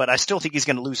that, but I still think he's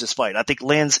going to lose this fight. I think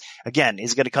Lins, again,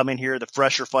 is going to come in here the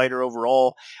fresher fighter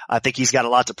overall. I think he's got a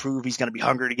lot to prove. He's going to be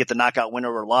hungry to get the knockout win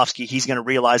over Arlovski. He's going to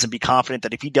realize and be confident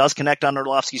that if he does connect on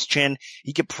Arlovski's chin,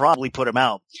 he could probably put him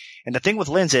out. And the thing with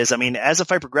Lins is, I mean, as the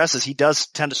fight progresses, he does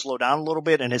tend to slow down a little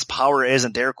bit and his power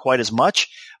isn't there quite as much.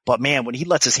 But man, when he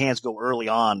lets his hands go early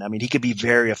on, I mean, he could be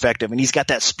very effective, and he's got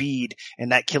that speed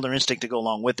and that killer instinct to go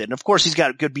along with it. And of course, he's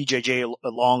got a good BJJ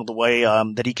along the way,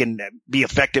 that he can be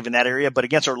effective in that area. But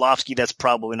against Arlovski, that's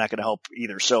probably not going to help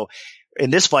either. So in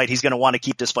this fight, he's going to want to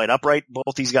keep this fight upright.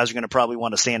 Both these guys are going to probably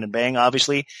want to stand and bang,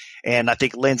 obviously. And I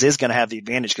think Lins is going to have the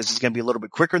advantage because he's going to be a little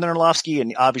bit quicker than Arlovski,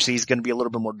 and obviously he's going to be a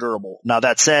little bit more durable. Now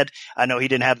that said, I know he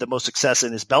didn't have the most success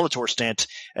in his Bellator stint,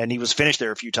 and he was finished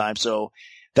there a few times. So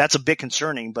that's a bit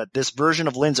concerning, but this version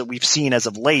of Lins that we've seen as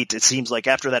of late, it seems like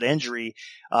after that injury,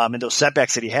 and those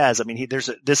setbacks that he has, I mean,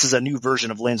 this is a new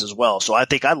version of Lins as well. So I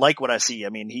think I like what I see. I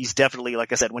mean, he's definitely,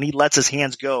 like I said, when he lets his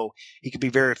hands go, he can be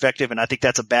very effective. And I think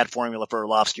that's a bad formula for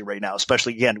Arlovski right now,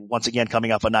 especially once again,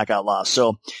 coming off a knockout loss.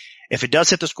 So if it does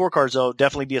hit the scorecards, though,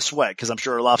 definitely be a sweat because I'm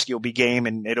sure Arlovski will be game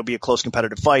and it'll be a close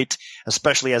competitive fight,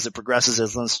 especially as it progresses,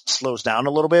 as Lins slows down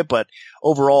a little bit. But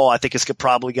overall, I think it's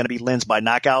probably going to be Lins by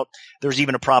knockout. There's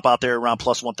even a prop out there around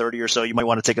plus 130 or so. You might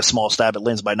want to take a small stab at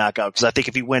Lins by knockout because I think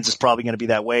if he wins, it's probably going to be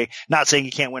that way. Not saying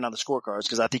he can't win on the scorecards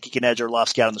because I think he can edge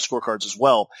Arlovski out on the scorecards as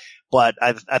well. But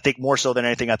I think more so than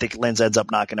anything, I think Lins ends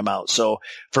up knocking him out. So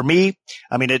for me,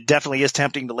 I mean, it definitely is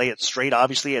tempting to lay it straight.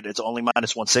 Obviously, it's only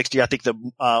minus 160. I think the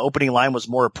opening line was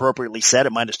more appropriately set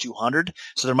at minus 200.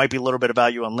 So there might be a little bit of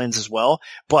value on Lins as well.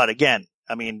 But again,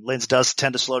 I mean, Lins does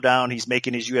tend to slow down. He's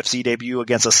making his UFC debut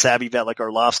against a savvy vet like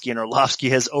Arlovski, and Arlovski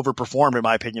has overperformed, in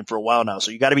my opinion, for a while now.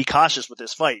 So you got to be cautious with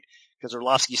this fight because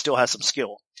Arlovski still has some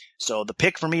skill. So the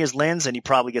pick for me is Lins, and he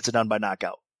probably gets it done by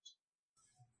knockout.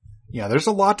 Yeah, there's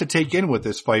a lot to take in with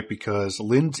this fight because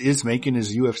Lins is making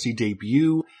his UFC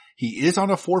debut. He is on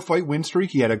a 4-fight win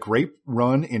streak. He had a great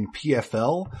run in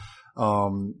PFL,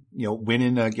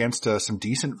 winning against some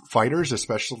decent fighters,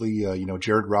 especially,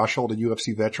 Jared Roshold, a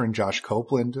UFC veteran, Josh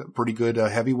Copeland, pretty good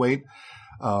heavyweight.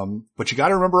 But you got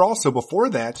to remember also before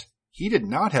that, he did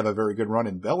not have a very good run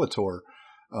in Bellator.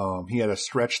 He had a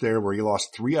stretch there where he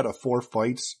lost 3 out of 4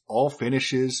 fights, all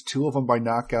finishes, 2 of them by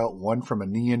knockout, 1 from a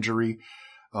knee injury.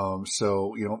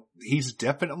 He's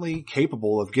definitely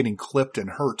capable of getting clipped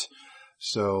and hurt.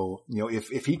 So,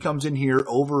 if he comes in here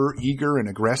over eager and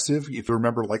aggressive, if you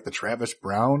remember like the Travis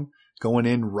Brown going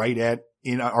in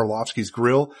Arlovski's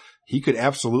grill, he could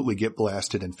absolutely get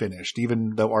blasted and finished,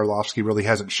 even though Arlovski really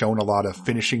hasn't shown a lot of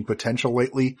finishing potential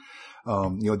lately.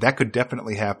 That could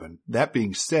definitely happen. That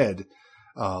being said,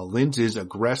 Lins is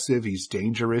aggressive. He's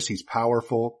dangerous. He's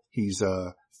powerful. He's,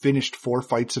 finished 4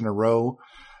 fights in a row.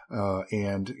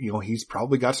 And he's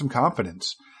probably got some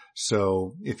confidence.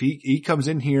 So if he comes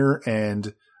in here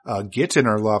and, gets in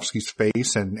Arlovski's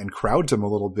face and crowds him a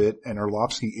little bit and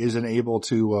Arlovski isn't able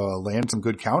to, land some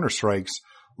good counter strikes,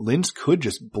 Lins could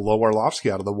just blow Arlovski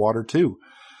out of the water too.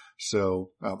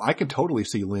 So, I can totally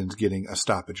see Lins getting a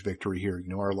stoppage victory here.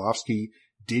 Arlovski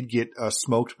did get,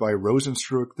 smoked by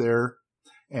Rosenstruck there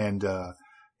and,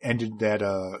 ended that,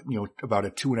 about a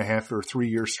 2.5 or 3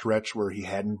 year stretch where he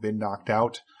hadn't been knocked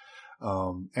out.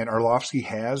 And Arlovski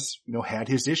has, had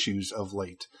his issues of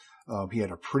late. He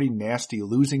had a pretty nasty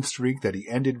losing streak that he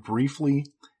ended briefly,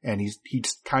 and he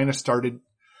kind of started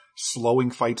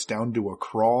slowing fights down to a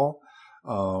crawl.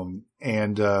 And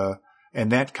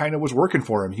that kind of was working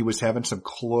for him. He was having some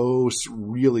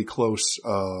really close,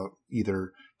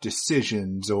 either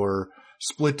decisions or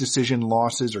split decision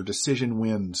losses or decision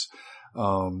wins.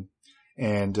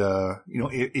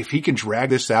 If he can drag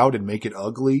this out and make it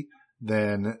ugly,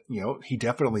 then, he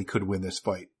definitely could win this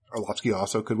fight. Arlovski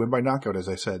also could win by knockout, as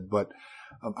I said, but,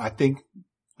 I think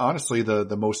honestly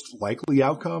the most likely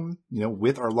outcome,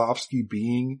 with Arlovski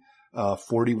being,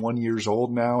 41 years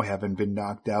old now, having been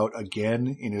knocked out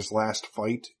again in his last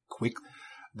fight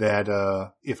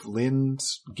that, if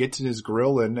Lins gets in his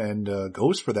grill and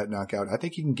goes for that knockout, I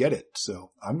think he can get it.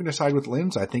 So I'm going to side with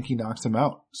Lins. I think he knocks him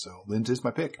out. So Lins is my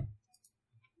pick.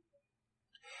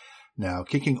 Now,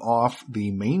 kicking off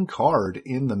the main card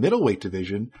in the middleweight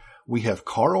division, we have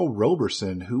Karl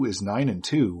Roberson, who is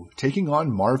 9-2, taking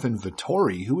on Marvin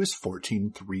Vettori, who is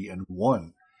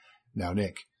 14-3-1. Now,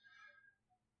 Nick,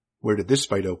 where did this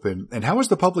fight open, and how has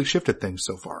the public shifted things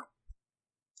so far?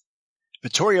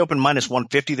 Vettori opened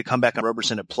 -150, the comeback on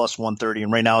Roberson at +130,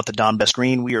 and right now at the Don Best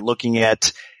Green, we are looking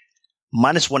at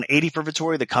 -180 for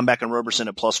Vettori, the comeback on Roberson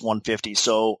at +150.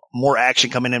 So more action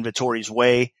coming in Vettori's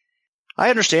way. I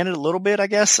understand it a little bit, I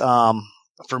guess.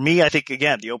 For me, I think,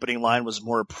 again, the opening line was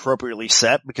more appropriately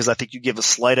set because I think you give a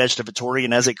slight edge to Vettori,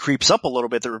 and as it creeps up a little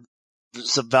bit, there's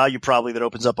some value probably that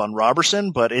opens up on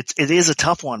Roberson, but it is a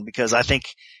tough one because I think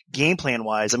game plan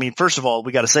wise, I mean, first of all,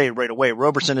 we got to say it right away,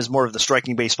 Roberson is more of the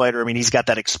striking based fighter. I mean, he's got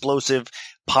that explosive,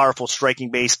 powerful striking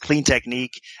base, clean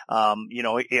technique.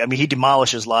 He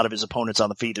demolishes a lot of his opponents on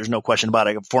the feet. There's no question about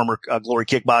it. A former Glory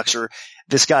kickboxer.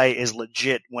 This guy is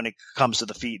legit when it comes to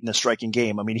the feet in the striking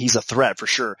game. I mean, he's a threat for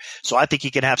sure. So I think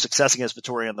he can have success against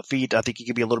Vettori on the feet. I think he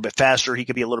could be a little bit faster. He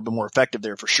could be a little bit more effective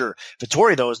there for sure.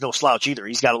 Vettori, though, is no slouch either.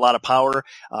 He's got a lot of power.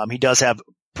 He does have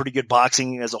pretty good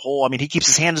boxing as a whole. I mean, he keeps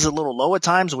his hands a little low at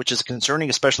times, which is concerning,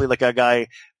 especially like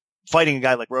fighting a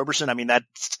guy like Roberson. I mean,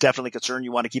 that's definitely a concern.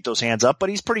 You want to keep those hands up, but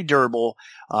he's pretty durable,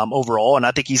 overall. And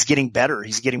I think he's getting better.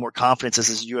 He's getting more confidence as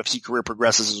his UFC career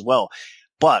progresses as well.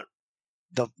 But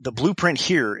the blueprint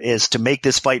here is to make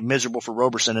this fight miserable for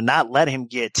Roberson and not let him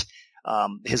get,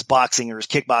 his boxing or his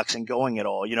kickboxing going at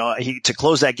all. To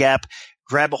close that gap,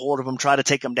 grab a hold of him, try to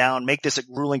take him down, make this a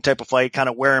grueling type of fight, kind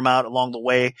of wear him out along the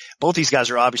way. Both these guys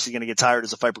are obviously going to get tired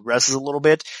as the fight progresses a little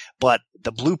bit, but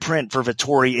the blueprint for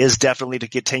Vettori is definitely to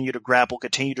continue to grapple,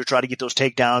 continue to try to get those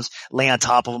takedowns, lay on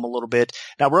top of him a little bit.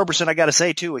 Now, Roberson, I got to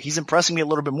say too, he's impressing me a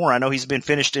little bit more. I know he's been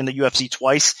finished in the UFC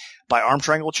twice by arm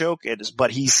triangle choke,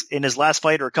 but he's in his last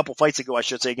fight, or a couple fights ago, I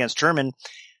should say, against Sherman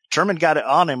got it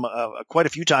on him quite a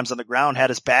few times on the ground, had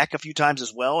his back a few times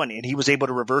as well, and he was able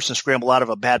to reverse and scramble out of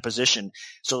a bad position.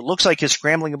 So it looks like his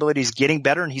scrambling ability is getting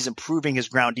better, and he's improving his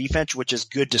ground defense, which is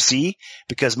good to see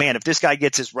because, man, if this guy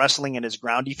gets his wrestling and his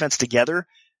ground defense together,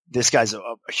 this guy's a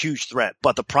huge threat.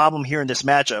 But the problem here in this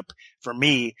matchup for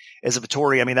me is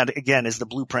Vettori. I mean, that again is the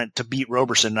blueprint to beat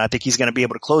Roberson. And I think he's going to be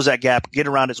able to close that gap, get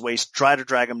around his waist, try to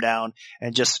drag him down,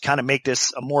 and just kind of make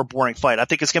this a more boring fight. I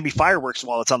think it's going to be fireworks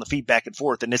while it's on the feet back and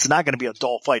forth. And it's not going to be a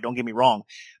dull fight. Don't get me wrong,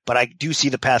 but I do see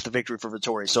the path to victory for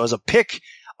Vettori. So as a pick,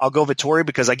 I'll go Vettori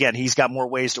because, again, he's got more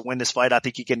ways to win this fight. I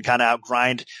think he can kind of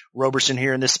outgrind Roberson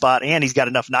here in this spot, and he's got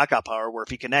enough knockout power where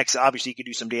if he connects, obviously he could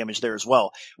do some damage there as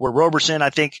well. Where Roberson, I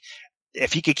think,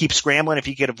 if he could keep scrambling, if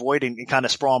he could avoid and kind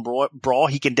of sprawl and brawl,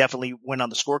 he can definitely win on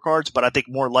the scorecards. But I think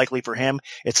more likely for him,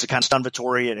 it's to kind of stun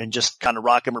Vettori and just kind of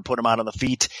rock him or put him out on the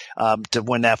feet to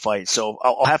win that fight. So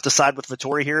I'll have to side with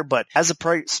Vettori here. But as the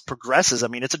price progresses, I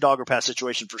mean, it's a dog or pass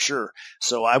situation for sure.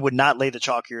 So I would not lay the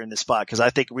chalk here in this spot because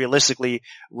I think realistically,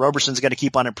 Roberson's going to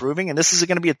keep on improving. And this is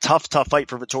going to be a tough fight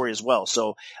for Vettori as well.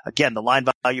 So again, the line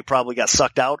value probably got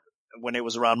sucked out when it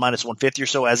was around -150 or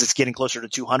so. As it's getting closer to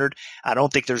 200, I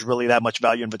don't think there's really that much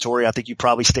value in Vettori. I think you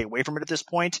probably stay away from it at this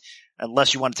point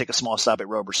unless you want to take a small stop at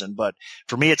Roberson. But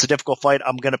for me, it's a difficult fight.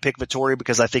 I'm going to pick Vettori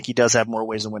because I think he does have more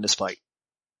ways to win this fight.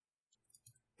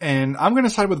 And I'm going to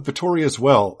side with Vettori as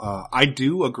well. I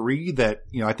do agree that,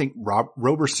 I think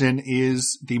Roberson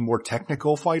is the more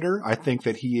technical fighter. I think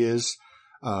that he is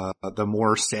the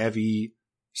more savvy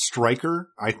striker.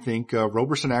 I think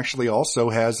Roberson actually also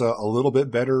has a little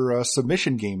bit better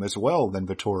submission game as well than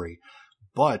Vettori.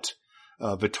 But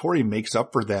Vettori makes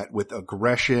up for that with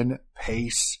aggression,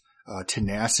 pace,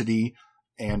 tenacity,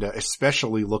 and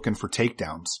especially looking for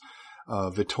takedowns.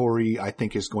 Vettori, I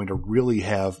think, is going to really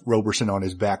have Roberson on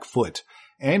his back foot.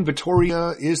 And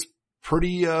Vettori is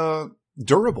pretty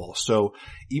durable. So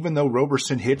even though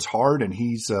Roberson hits hard and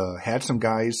he's had some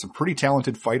pretty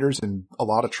talented fighters in a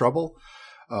lot of trouble,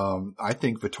 I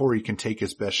think Vettori can take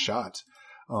his best shot.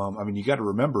 You got to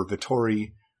remember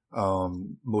Vettori,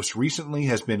 most recently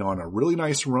has been on a really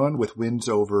nice run with wins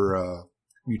over,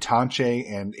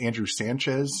 Mutanche and Andrew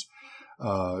Sanchez,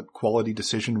 quality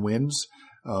decision wins.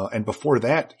 And before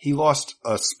that, he lost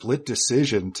a split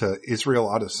decision to Israel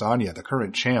Adesanya, the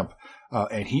current champ.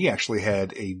 And he actually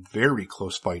had a very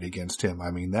close fight against him.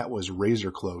 That was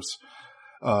razor close.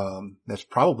 That's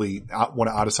probably one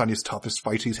of Adesanya's toughest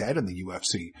fights he's had in the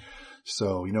UFC.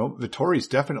 So, Vettori's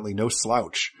definitely no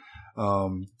slouch.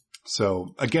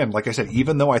 So again, like I said,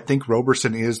 even though I think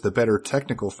Roberson is the better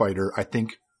technical fighter, I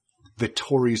think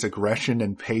Vettori's aggression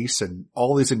and pace and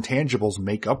all his intangibles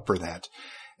make up for that.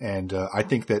 And, I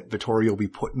think that Vettori will be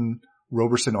putting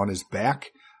Roberson on his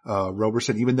back.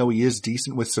 Roberson, even though he is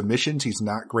decent with submissions, he's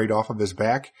not great off of his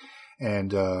back.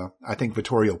 And, I think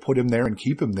Vettori will put him there and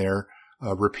keep him there,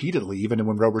 repeatedly, even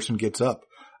when Roberson gets up,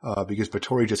 because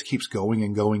Vettori just keeps going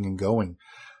and going and going.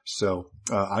 So,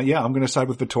 yeah, I'm going to side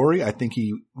with Vettori. I think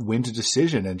he wins a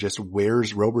decision and just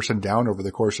wears Roberson down over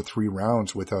the course of 3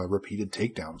 rounds with, repeated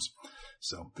takedowns.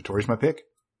 So Vettori's my pick.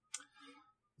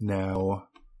 Now,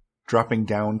 dropping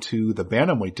down to the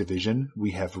bantamweight division,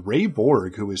 we have Ray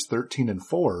Borg, who is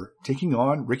 13-4, taking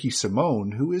on Ricky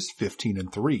Simón, who is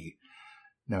 15-3.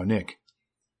 Now, Nick,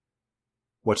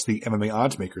 what's the MMA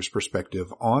oddsmaker's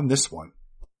perspective on this one?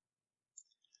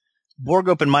 Borg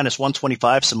open minus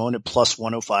 125, Simón at plus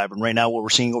 105. And right now what we're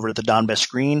seeing over at the Donbest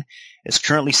screen is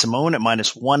currently Simón at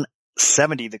minus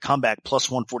 170, the comeback plus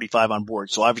 145 on Borg.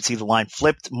 So obviously the line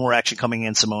flipped, more action coming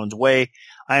in Simón's way.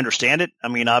 I understand it. I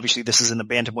mean, obviously this is in the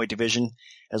bantamweight division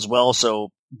as well. So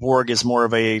Borg is more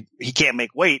of he can't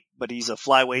make weight, but he's a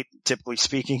flyweight, typically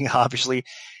speaking, obviously.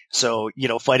 So,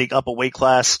 fighting up a weight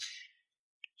class,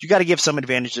 you got to give some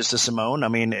advantages to Simón. I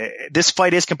mean, this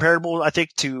fight is comparable, I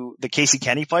think, to the Casey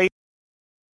Kenny fight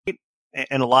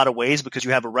in a lot of ways, because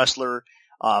you have a wrestler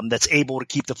that's able to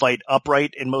keep the fight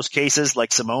upright in most cases, like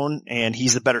Simón, and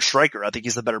he's the better striker. I think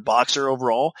he's the better boxer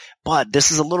overall. But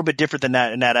this is a little bit different than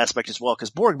that in that aspect as well, because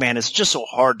Borg, man, is just so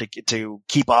hard to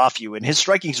keep off you, and his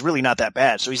striking is really not that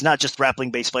bad. So he's not just a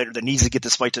grappling-based fighter that needs to get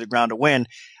this fight to the ground to win.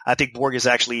 I think Borg is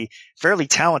actually fairly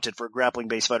talented for a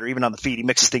grappling-based fighter, even on the feet. He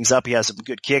mixes things up. He has some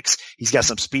good kicks. He's got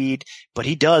some speed, but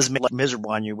he does make it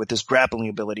miserable on you with his grappling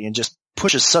ability and just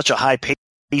pushes such a high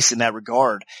pace in that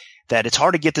regard that it's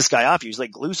hard to get this guy off you. He's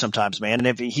like glue sometimes, man. And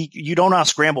if you don't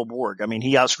out-scramble Borg. I mean,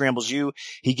 he out-scrambles you.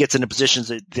 He gets into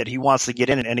positions that he wants to get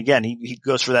in. And again, he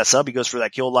goes for that sub. He goes for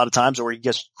that kill a lot of times, or he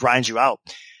just grinds you out.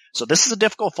 So this is a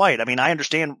difficult fight. I mean, I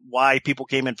understand why people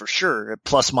came in for sure at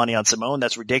plus money on Simón.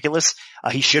 That's ridiculous.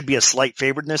 He should be a slight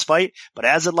favorite in this fight. But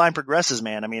as the line progresses,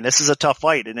 man, I mean, this is a tough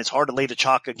fight, and it's hard to lay the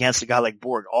chalk against a guy like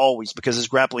Borg always, because his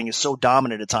grappling is so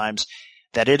dominant at times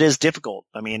that it is difficult.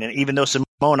 I mean, and even though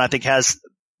Simón, I think, has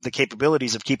the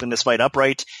capabilities of keeping this fight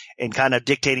upright and kind of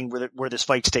dictating where this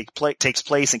fight takes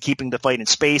place and keeping the fight in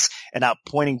space and out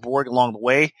pointing Borg along the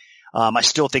way, I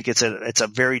still think it's a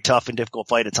very tough and difficult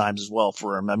fight at times as well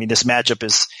for him. I mean, this matchup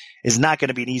is not going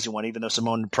to be an easy one, even though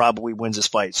Simón probably wins this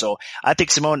fight. So I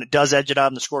think Simón does edge it out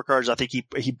in the scorecards. I think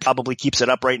he probably keeps it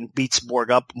upright and beats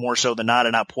Borg up more so than not,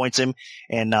 and outpoints him,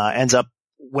 and ends up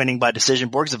winning by decision.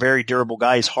 Borg's a very durable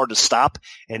guy. He's hard to stop.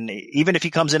 And even if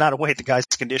he comes in out of weight, the guy's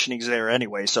conditioning is there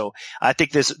anyway. So I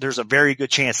think there's a very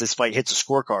good chance this fight hits the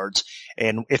scorecards.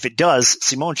 And if it does,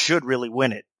 Simón should really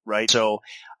win it, right? So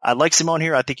I like Simón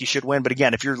here. I think he should win. But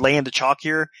again, if you're laying the chalk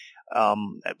here,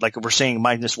 like we're saying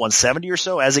minus 170 or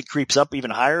so, as it creeps up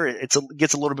even higher, it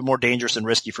gets a little bit more dangerous and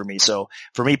risky for me. So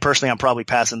for me personally, I'm probably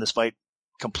passing this fight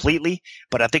completely,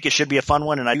 but I think it should be a fun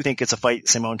one. And I do think it's a fight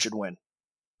Simón should win.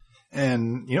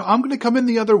 And, I'm going to come in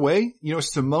the other way.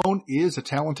 Simón is a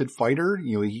talented fighter.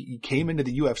 He came into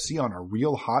the UFC on a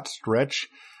real hot stretch,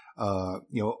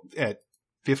 at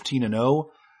 15-0,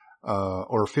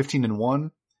 or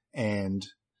 15-1, and,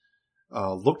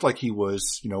 looked like he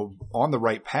was, on the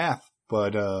right path,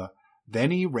 but,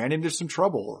 then he ran into some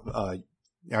trouble.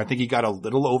 I think he got a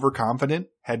little overconfident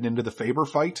heading into the Faber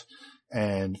fight,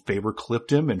 and Faber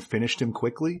clipped him and finished him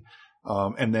quickly.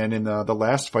 And then in the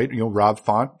last fight, Rob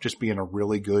Font just being a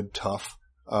really good, tough,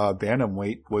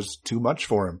 bantamweight was too much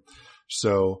for him.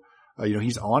 So,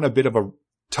 he's on a bit of a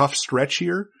tough stretch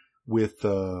here with,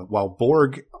 while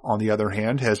Borg, on the other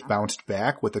hand, has bounced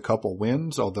back with a couple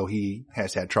wins, although he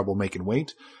has had trouble making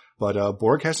weight. But,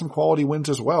 Borg has some quality wins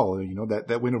as well.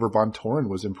 That win over Von Toren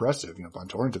was impressive. Von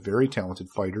Toren's a very talented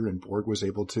fighter, and Borg was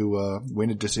able to, win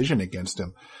a decision against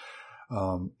him.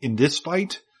 In this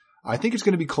fight, I think it's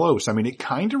going to be close. I mean, it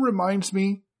kind of reminds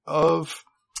me of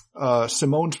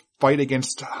Simón's fight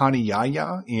against Hani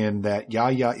Yahya, in that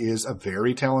Yahya is a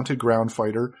very talented ground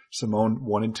fighter. Simón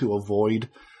wanted to avoid,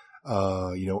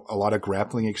 a lot of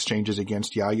grappling exchanges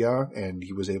against Yahya, and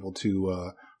he was able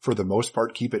to, for the most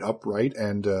part, keep it upright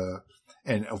and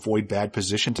avoid bad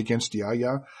positions against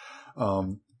Yahya.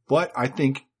 But I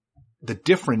think the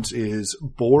difference is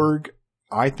Borg,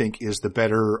 I think, is the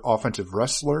better offensive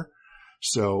wrestler.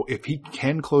 So if he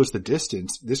can close the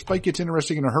distance, this fight gets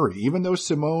interesting in a hurry. Even though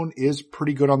Simón is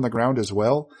pretty good on the ground as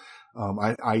well,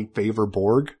 I favor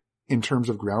Borg in terms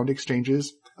of ground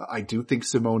exchanges. I do think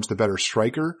Simón's the better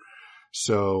striker.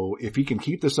 So if he can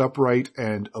keep this upright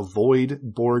and avoid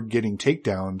Borg getting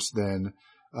takedowns, then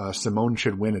Simón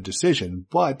should win a decision.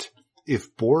 But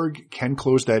if Borg can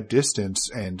close that distance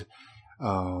and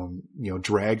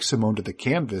drag Simón to the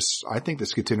canvas, I think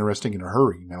this gets interesting in a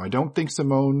hurry. Now, I don't think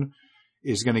Simón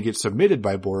is going to get submitted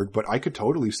by Borg, but I could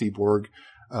totally see Borg,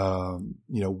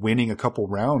 winning a couple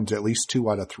rounds, at least 2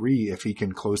 out of 3, if he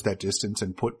can close that distance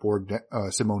and put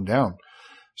Simone down.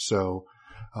 So,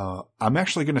 I'm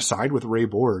actually going to side with Ray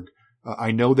Borg.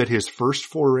 I know that his first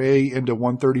foray into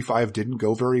 135 didn't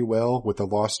go very well with the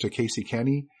loss to Casey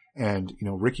Kenny, and,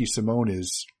 Ricky Simone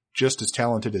is just as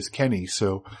talented as Kenny.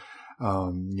 So,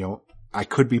 I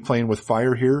could be playing with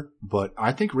fire here, but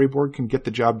I think Ray Borg can get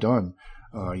the job done.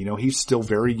 He's still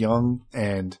very young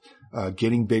and,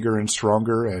 getting bigger and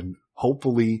stronger, and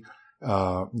hopefully,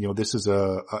 this is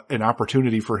an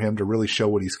opportunity for him to really show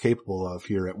what he's capable of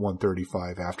here at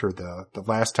 135 after the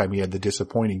last time he had the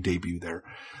disappointing debut there.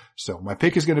 So my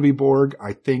pick is going to be Borg.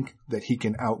 I think that he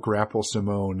can out-grapple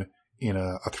Simone in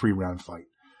a 3-round fight.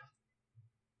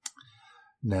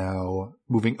 Now,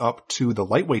 moving up to the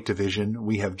lightweight division,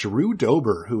 we have Drew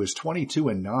Dober, who is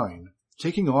 22-9,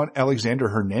 taking on Alexander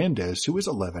Hernandez, who is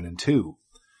 11-2.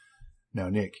 Now,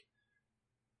 Nick,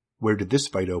 where did this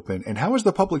fight open, and how has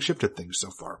the public shifted things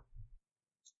so far?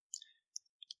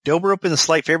 Dober opened the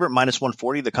slight favorite,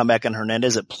 -140. The comeback on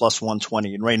Hernandez at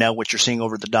 +120. And right now, what you're seeing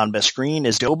over the Don Best screen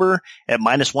is Dober at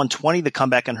 -120. The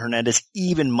comeback on Hernandez,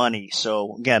 even money.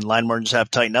 So again, line margins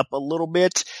have tightened up a little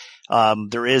bit.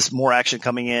 There is more action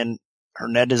coming in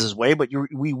Hernandez's way, but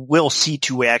we will see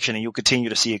two-way action, and you'll continue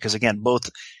to see it because, again,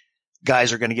 both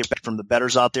guys are going to get back from the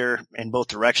bettors out there in both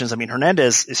directions. I mean,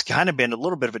 Hernandez has kind of been a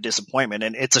little bit of a disappointment,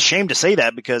 and it's a shame to say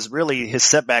that because really his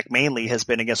setback mainly has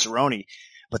been against Cerrone,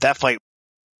 but that fight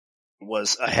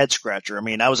was a head scratcher. I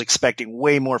mean, I was expecting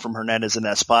way more from Hernandez in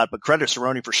that spot, but credit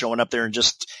Cerrone for showing up there and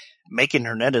just making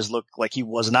Hernandez look like he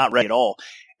was not ready at all.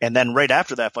 And then right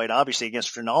after that fight, obviously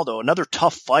against Ronaldo, another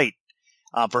tough fight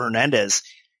for Hernandez.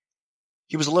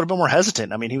 He was a little bit more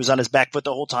hesitant. I mean, he was on his back foot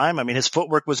the whole time. I mean, his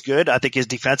footwork was good. I think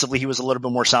defensively, he was a little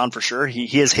bit more sound for sure.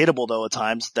 He is hittable though at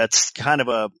times. That's kind of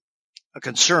a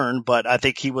concern, but I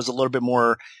think he was a little bit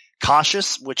more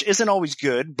cautious, which isn't always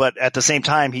good, but at the same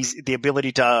time, he's the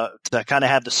ability to kind of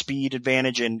have the speed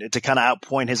advantage and to kind of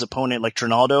outpoint his opponent like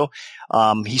Trinaldo.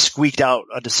 He squeaked out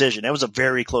a decision. It was a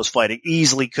very close fight. It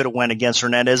easily could have went against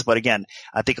Hernandez, but again,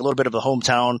 I think a little bit of the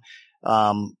hometown,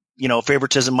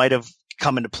 favoritism might have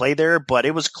come into play there, but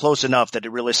it was close enough that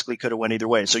it realistically could have went either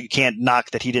way. So you can't knock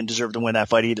that he didn't deserve to win that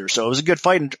fight either. So it was a good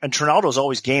fight, and Trinaldo's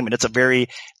always game, and it's a very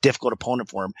difficult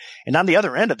opponent for him. And on the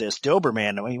other end of this, Dober,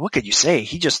 man, I mean, what could you say?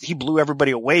 He blew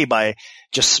everybody away by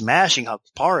just smashing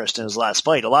Parist in his last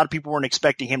fight. A lot of people weren't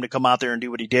expecting him to come out there and do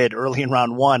what he did early in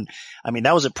round 1. I mean,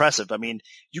 that was impressive. I mean,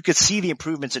 you could see the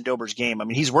improvements in Dober's game. I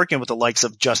mean, he's working with the likes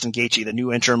of Justin Gaethje, the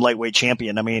new interim lightweight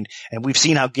champion. I mean, and we've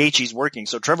seen how Gaethje's working.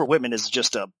 So Trevor Whitman is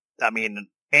just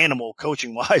animal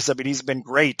coaching wise. I mean, he's been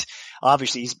great.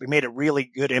 Obviously, he's made a really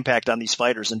good impact on these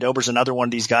fighters, and Dober's another one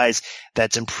of these guys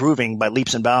that's improving by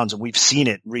leaps and bounds, and we've seen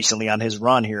it recently on his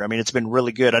run here. I mean, it's been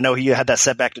really good. I know he had that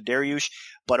setback to Dariush,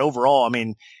 but overall, I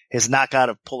mean, his knockout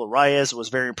of Polo Reyes was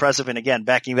very impressive, and again,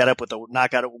 backing that up with a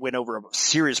knockout win over a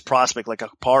serious prospect like a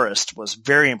Parist was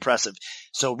very impressive.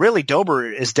 So really, Dober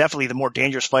is definitely the more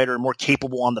dangerous fighter and more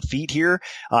capable on the feet here.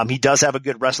 He does have a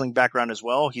good wrestling background as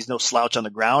well. He's no slouch on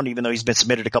the ground, even though he's been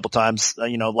submitted a couple times,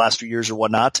 the last few years or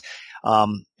whatnot.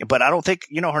 But I don't think,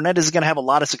 Hernandez is going to have a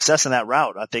lot of success in that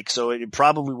route. I think so. It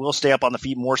probably will stay up on the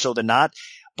feet more so than not.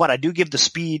 But I do give the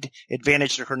speed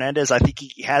advantage to Hernandez. I think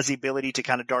he has the ability to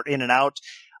kind of dart in and out,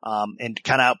 and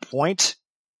kind of outpoint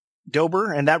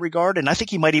Dober in that regard. And I think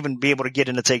he might even be able to get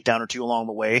in a takedown or two along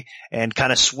the way and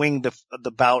kind of swing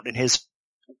the bout in his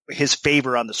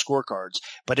favor on the scorecards.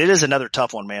 But it is another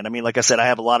tough one, man. I mean, like I said, I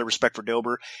have a lot of respect for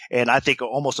Dober, and I think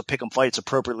almost a pick'em fight's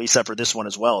appropriately set for this one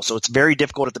as well. So it's very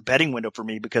difficult at the betting window for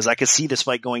me because I could see this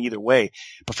fight going either way.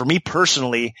 But for me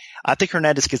personally, I think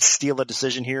Hernandez could steal a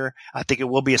decision here. I think it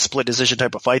will be a split decision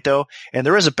type of fight though. And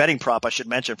there is a betting prop I should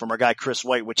mention from our guy Chris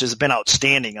White, which has been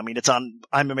outstanding. I mean, it's on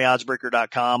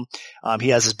MMAoddsbreaker.com. He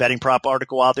has his betting prop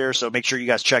article out there, so make sure you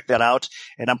guys check that out.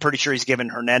 And I'm pretty sure he's given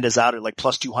Hernandez out at like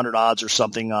plus 200 odds or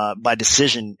something by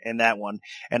decision in that one.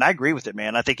 And I agree with it,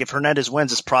 man. I think if Hernandez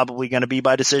wins, it's probably going to be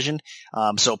by decision.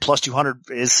 So plus 200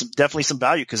 is definitely some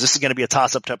value because this is going to be a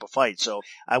toss-up type of fight. So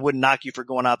I wouldn't knock you for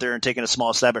going out there and taking a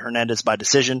small stab at Hernandez by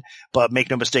decision, but make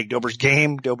no mistake, Dober's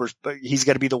game. He's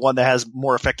going to be the one that has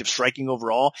more effective striking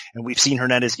overall, and we've seen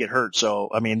Hernandez get hurt. So,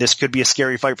 I mean, this could be a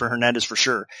scary fight for Hernandez for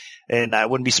sure. And I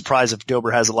wouldn't be surprised if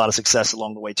Dober has a lot of success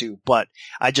along the way too. But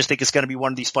I just think it's going to be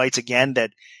one of these fights again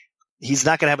that he's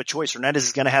not going to have a choice. Hernandez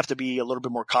is going to have to be a little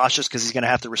bit more cautious because he's going to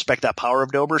have to respect that power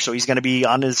of Dober. So he's going to be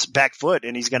on his back foot,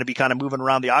 and he's going to be kind of moving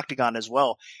around the octagon as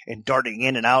well and darting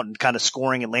in and out and kind of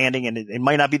scoring and landing. And it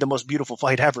might not be the most beautiful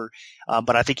fight ever,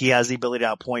 but I think he has the ability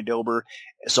to outpoint Dober.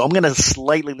 So I'm going to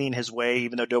slightly lean his way,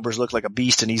 even though Dober's looked like a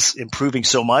beast and he's improving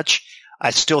so much. I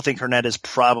still think Hernandez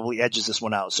probably edges this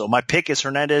one out. So my pick is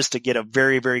Hernandez to get a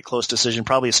very, very close decision,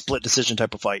 probably a split decision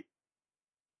type of fight.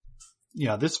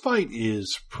 Yeah, this fight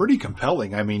is pretty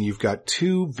compelling. I mean, you've got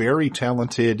two very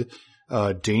talented,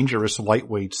 dangerous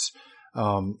lightweights.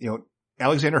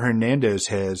 Alexander Hernandez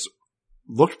has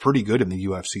looked pretty good in the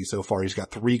UFC so far. He's got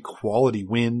 3 quality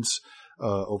wins,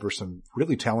 over some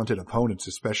really talented opponents,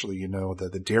 especially,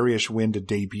 the Dariush win to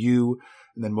debut.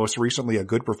 And then most recently a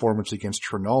good performance against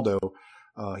Trinaldo.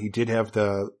 He did have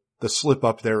the slip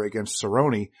up there against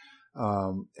Cerrone.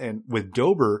 And with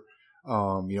Dober,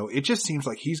 it just seems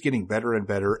like he's getting better and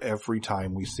better every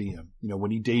time we see him.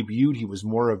 When he debuted, he was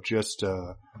more of just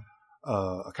a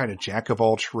kind of jack of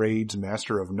all trades,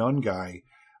 master of none guy.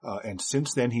 And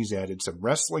since then he's added some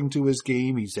wrestling to his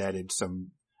game. He's added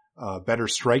some, better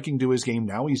striking to his game.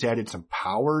 Now he's added some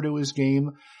power to his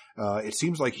game. It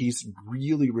seems like he's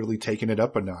really, really taken it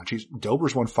up a notch.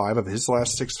 Dober's won 5 of his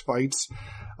last 6 fights.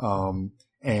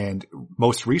 And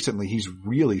most recently he's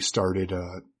really started,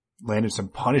 landed some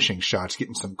punishing shots,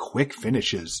 getting some quick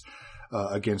finishes,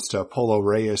 against, Polo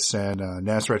Reyes and,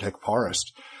 Nasrat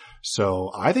Hekparist.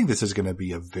 So I think this is going to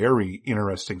be a very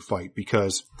interesting fight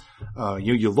because,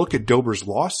 you look at Dober's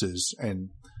losses and,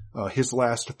 his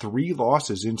last 3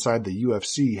 losses inside the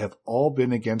UFC have all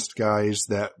been against guys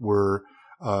that were,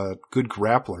 good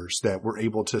grapplers that were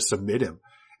able to submit him.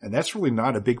 And that's really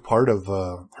not a big part of,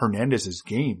 Hernandez's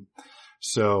game.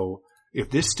 So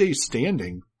if this stays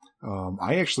standing,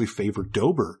 I actually favor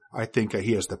Dober. I think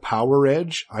he has the power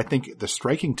edge. I think the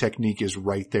striking technique is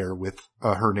right there with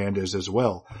Hernandez as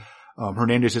well.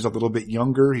 Hernandez is a little bit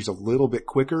younger. He's a little bit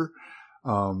quicker.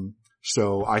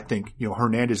 So I think,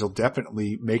 Hernandez will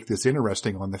definitely make this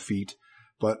interesting on the feet.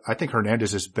 But I think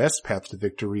Hernandez's best path to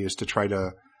victory is to try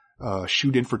to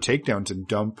shoot in for takedowns and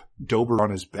dump Dober on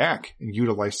his back and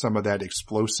utilize some of that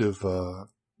explosive,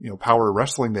 power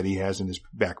wrestling that he has in his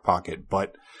back pocket.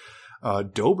 But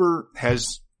Dober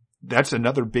that's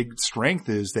another big strength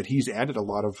is that he's added a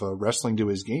lot of wrestling to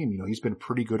his game. He's been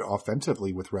pretty good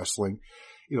offensively with wrestling.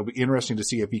 It'll be interesting to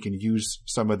see if he can use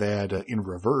some of that in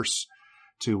reverse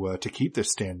to keep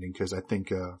this standing. Cause I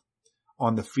think,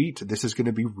 on the feet, this is going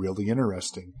to be really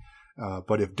interesting.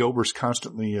 But if Dober's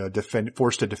constantly,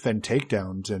 forced to defend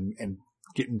takedowns and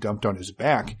getting dumped on his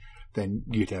back, then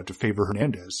you'd have to favor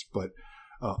Hernandez. But,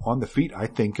 on the feet, I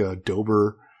think,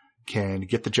 Dober can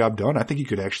get the job done. I think he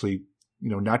could actually,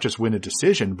 not just win a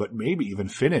decision, but maybe even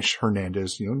finish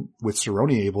Hernandez, with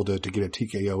Cerrone able to get a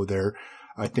TKO there.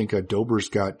 I think Dober's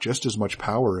got just as much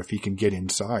power if he can get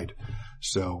inside.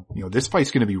 So, this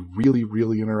fight's going to be really,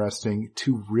 really interesting.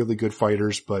 2 really good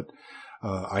fighters, but,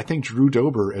 I think Drew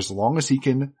Dober, as long as he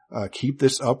can, keep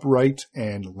this upright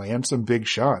and land some big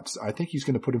shots, I think he's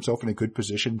going to put himself in a good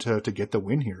position to get the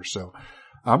win here. So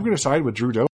I'm going to side with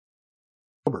Drew Dober.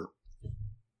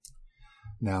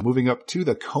 Now, moving up to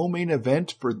the co-main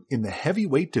event in the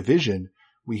heavyweight division,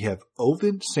 we have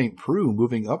Ovince St. Preux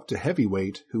moving up to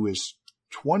heavyweight, who is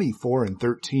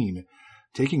 24-13,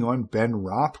 taking on Ben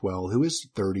Rothwell, who is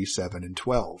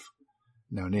 37-12.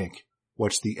 Now, Nick,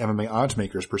 what's the MMA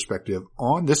oddsmakers' perspective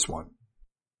on this one?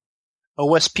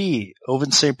 OSP,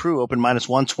 Ovince St. Preux, open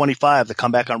 -125. The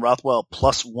comeback on Rothwell,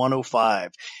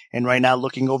 +105. And right now,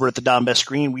 looking over at the Don Best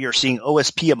screen, we are seeing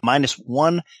OSP at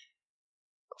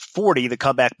 -140. The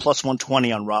comeback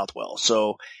 +120 on Rothwell.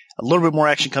 So a little bit more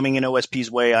action coming in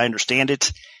OSP's way. I understand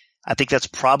it. I think that's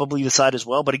probably the side as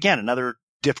well. But again, another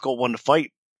difficult one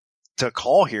to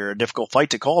call here, a difficult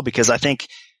fight to call because I think,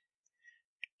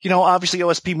 obviously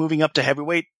OSP moving up to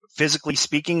heavyweight, physically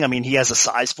speaking, I mean, he has a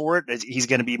size for it. He's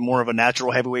going to be more of a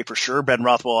natural heavyweight for sure. Ben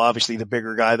Rothwell, obviously the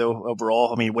bigger guy though,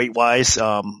 overall. I mean, weight wise.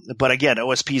 But again,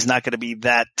 OSP is not going to be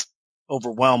that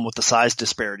overwhelmed with the size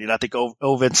disparity. And I think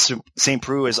Ovince St.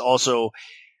 Preux is also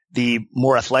the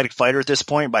more athletic fighter at this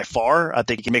point by far. I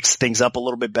think he can mix things up a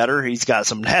little bit better. He's got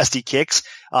some nasty kicks.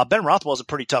 Ben Rothwell's a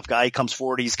pretty tough guy. He comes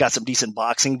forward. He's got some decent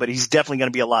boxing, but he's definitely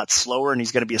going to be a lot slower and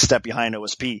he's going to be a step behind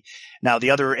OSP. Now,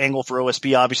 the other angle for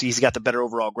OSP, obviously, he's got the better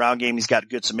overall ground game. He's got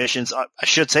good submissions. I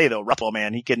should say though, Rothwell,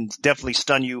 man, he can definitely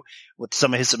stun you with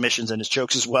some of his submissions and his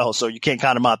chokes as well. So you can't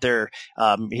count him out there.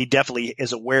 He definitely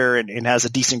is aware and has a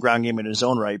decent ground game in his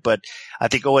own right. But I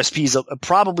think OSP is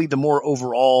probably the more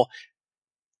overall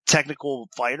technical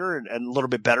fighter and a little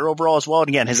bit better overall as well. And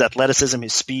again, his athleticism,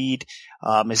 his speed,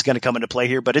 is going to come into play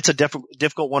here, but it's a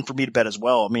difficult one for me to bet as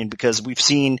well. I mean, because we've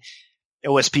seen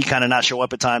OSP kind of not show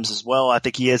up at times as well. I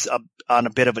think he is on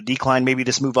a bit of a decline. Maybe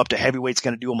this move up to heavyweight's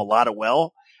going to do him a lot of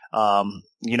well.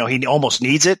 He almost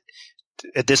needs it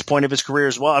at this point of his career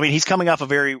as well. I mean, he's coming off a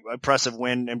very impressive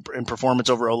win in performance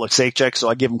over Oleksiejczuk, so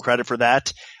I give him credit for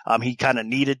that. He kind of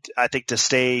needed, I think, to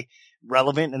stay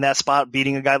relevant in that spot,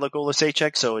 beating a guy like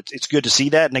Oleksiejczuk. So it's good to see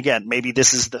that. And again, maybe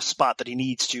this is the spot that he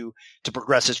needs to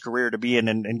progress his career to be in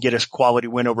and get a quality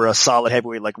win over a solid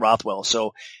heavyweight like Rothwell.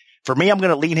 So for me, I'm going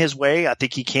to lean his way. I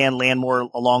think he can land more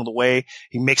along the way.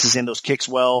 He mixes in those kicks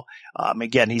well.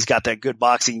 Again, he's got that good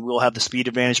boxing. He will have the speed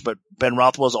advantage, but Ben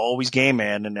Rothwell's always game,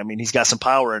 man. And I mean, he's got some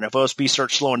power. And if OSP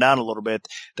starts slowing down a little bit,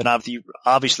 then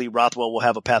obviously Rothwell will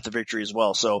have a path to victory as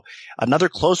well. So another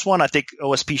close one. I think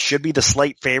OSP should be the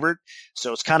slight favorite.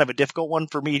 So it's kind of a difficult one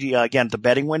for me, again, the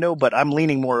betting window, but I'm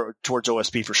leaning more towards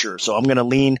OSP for sure. So I'm going to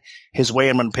lean his way.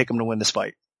 I'm going to pick him to win this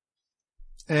fight.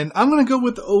 And I'm going to go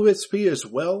with the OSP as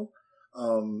well.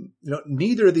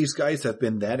 Neither of these guys have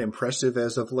been that impressive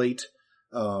as of late.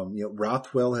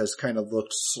 Rothwell has kind of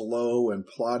looked slow and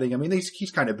plodding. I mean,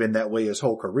 he's kind of been that way his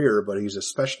whole career, but he's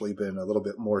especially been a little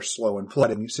bit more slow and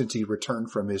plodding since he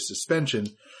returned from his suspension.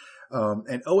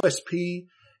 And OSP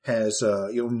has,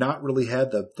 not really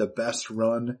had the best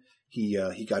run. He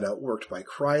got outworked by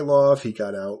Krylov. He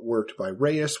got outworked by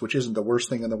Reyes, which isn't the worst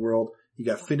thing in the world. He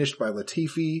got finished by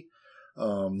Latifi.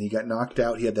 He got knocked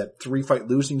out. He had that 3-fight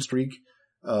losing streak,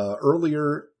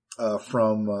 earlier,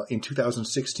 in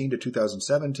 2016 to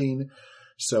 2017.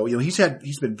 So,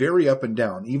 he's been very up and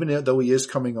down, even though he is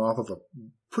coming off of a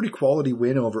pretty quality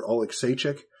win over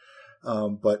Oleksiejczuk.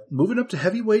 But moving up to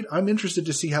heavyweight, I'm interested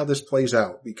to see how this plays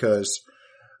out because,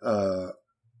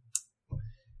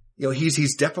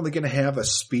 he's definitely going to have a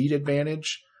speed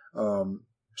advantage.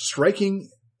 Striking,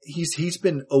 he's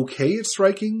been okay at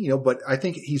striking, but I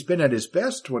think he's been at his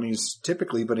best when he's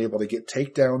typically been able to get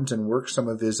takedowns and work some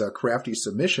of his crafty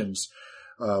submissions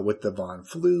with the Von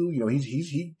Flue.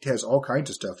 He has all kinds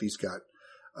of stuff. He's got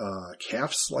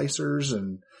calf slicers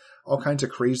and all kinds of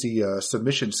crazy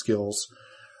submission skills.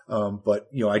 But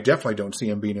I definitely don't see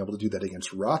him being able to do that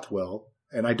against Rothwell,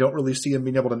 and I don't really see him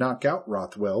being able to knock out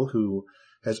Rothwell, who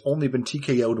has only been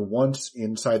TKO'd once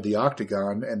inside the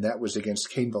octagon, and that was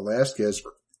against Cain Velasquez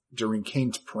during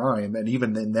Cain's prime. And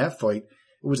even in that fight,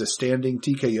 it was a standing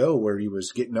TKO where he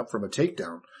was getting up from a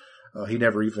takedown. He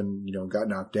never even, got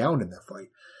knocked down in that fight.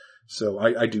 So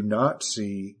I do not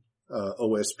see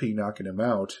OSP knocking him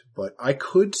out, but I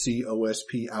could see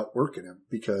OSP outworking him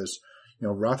because,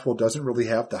 Rothwell doesn't really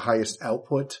have the highest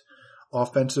output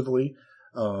offensively.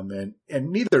 And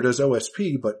neither does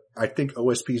OSP, but I think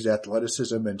OSP's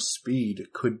athleticism and speed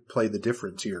could play the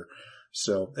difference here.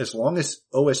 So as long as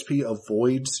OSP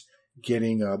avoids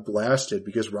getting blasted,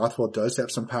 because Rothwell does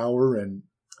have some power and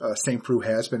St. Preux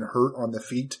has been hurt on the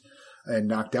feet and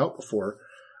knocked out before.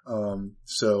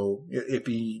 So if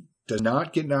he does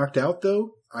not get knocked out,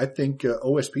 though, I think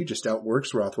OSP just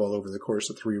outworks Rothwell over the course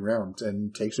of 3 rounds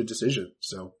and takes a decision.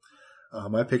 So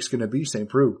my pick's going to be St.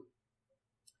 Preux.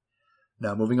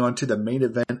 Now moving on to the main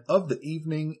event of the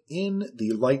evening in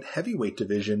the light heavyweight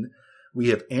division, we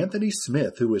have Anthony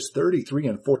Smith, who is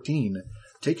 33-14,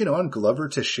 taking on Glover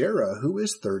Teixeira, who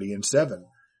is 30-7.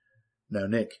 Now,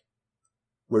 Nick,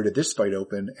 where did this fight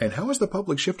open, and how has the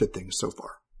public shifted things so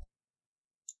far?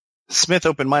 Smith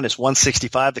opened minus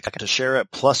 165, the Teixeira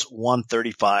at plus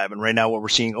 135. And right now what we're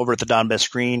seeing over at the Don Best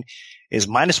screen is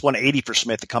minus 180 for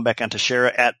Smith to come back on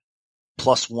Teixeira at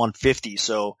plus 150.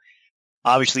 So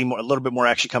obviously a little bit more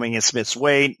action coming in Smith's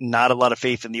way. Not a lot of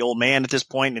faith in the old man at this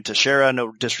point, and Teixeira,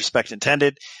 no disrespect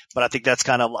intended, but I think that's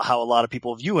kind of how a lot of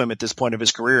people view him at this point of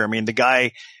his career. I mean, the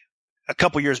guy, a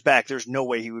couple years back, there's no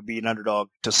way he would be an underdog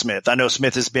to Smith. I know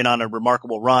Smith has been on a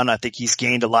remarkable run. I think he's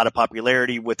gained a lot of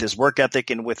popularity with his work ethic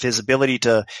and with his ability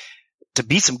to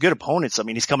beat some good opponents. I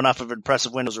mean, he's coming off of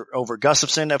impressive wins over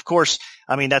Gustafsson. Of course,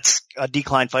 I mean, that's a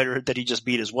decline fighter that he just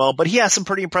beat as well, but he has some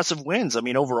pretty impressive wins. I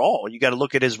mean, overall, you got to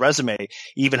look at his resume.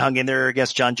 He even hung in there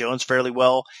against John Jones fairly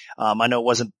well. I know it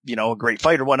wasn't, a great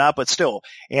fight or whatnot, but still,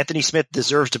 Anthony Smith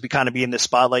deserves to be in this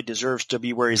spotlight, deserves to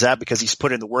be where he's at because he's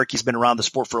put in the work. He's been around the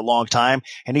sport for a long time,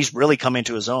 and he's really come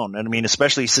into his own. And I mean,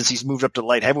 especially since he's moved up to the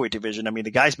light heavyweight division, I mean,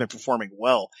 the guy's been performing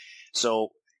well. So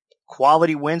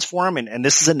quality wins for him. And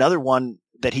this is another one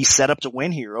that he set up to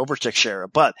win here over Teixeira.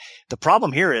 But the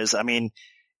problem here is, I mean,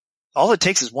 all it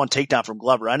takes is one takedown from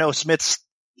Glover. I know Smith's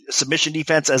submission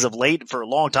defense as of late for a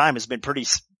long time has been pretty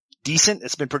decent.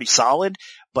 It's been pretty solid,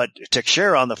 but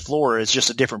Teixeira on the floor is just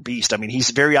a different beast. I mean, he's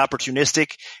very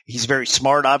opportunistic. He's very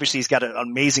smart. Obviously, he's got an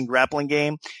amazing grappling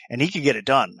game, and he can get it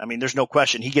done. I mean, there's no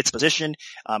question. He gets position,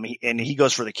 and he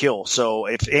goes for the kill. So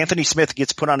if Anthony Smith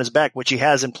gets put on his back, which he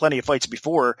has in plenty of fights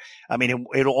before, I mean,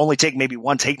 it'll only take maybe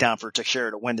one takedown for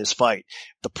Teixeira to win this fight.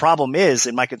 The problem is,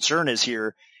 and my concern is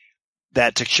here,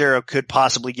 that Teixeira could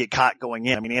possibly get caught going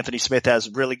in. I mean, Anthony Smith has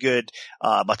really good,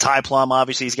 Thai plum.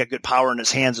 Obviously, he's got good power in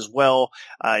his hands as well.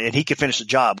 And he could finish the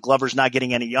job. Glover's not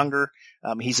getting any younger.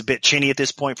 He's a bit chinny at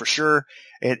this point for sure.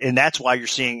 And that's why you're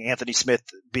seeing Anthony Smith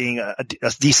being a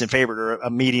decent favorite or a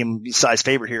medium sized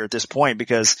favorite here at this point,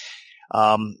 because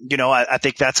I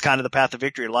think that's kind of the path of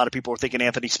victory. A lot of people are thinking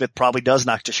Anthony Smith probably does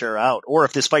knock Teixeira out. Or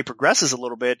if this fight progresses a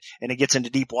little bit and it gets into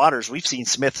deep waters, we've seen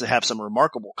Smith have some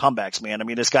remarkable comebacks, man. I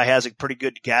mean, this guy has a pretty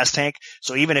good gas tank.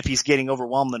 So even if he's getting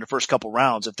overwhelmed in the first couple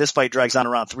rounds, if this fight drags on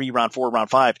around 3, round 4, round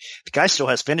 5, the guy still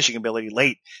has finishing ability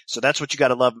late. So that's what you got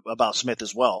to love about Smith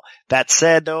as well. That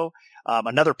said, though,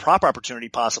 another prop opportunity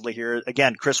possibly here.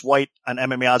 Again, Chris White on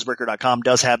MMAOddsbreaker.com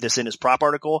does have this in his prop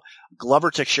article.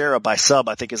 Glover Teixeira by sub,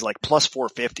 I think, is like plus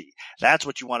 450. That's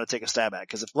what you want to take a stab at.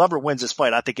 Because if Glover wins this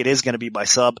fight, I think it is going to be by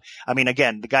sub. I mean,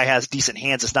 again, the guy has decent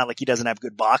hands. It's not like he doesn't have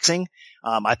good boxing.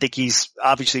 I think he's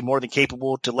obviously more than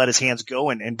capable to let his hands go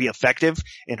and be effective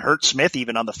and hurt Smith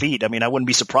even on the feet. I mean, I wouldn't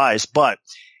be surprised, but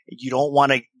you don't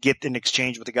want to get in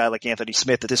exchange with a guy like Anthony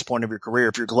Smith at this point of your career.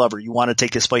 If you're Glover, you want to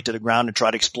take this fight to the ground and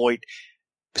try to exploit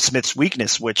Smith's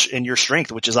weakness, and your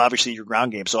strength, which is obviously your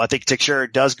ground game. So I think Teixeira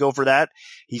does go for that.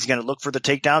 He's going to look for the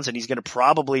takedowns, and he's going to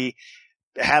probably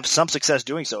have some success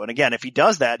doing so. And again, if he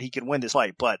does that, he can win this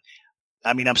fight. But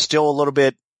I mean, I'm still a little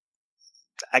bit,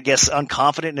 I guess,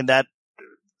 unconfident in that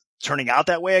turning out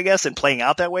that way, I guess, and playing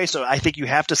out that way. So I think you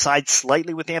have to side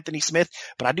slightly with Anthony Smith,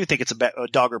 but I do think it's a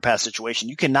dog or pass situation.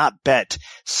 You cannot bet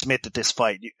Smith at this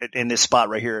fight in this spot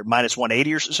right here, minus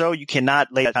 180 or so. You cannot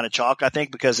lay that kind of chalk, I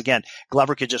think, because again,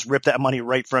 Glover could just rip that money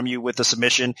right from you with a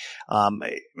submission.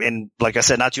 And like I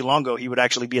said, not too long ago, he would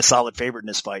actually be a solid favorite in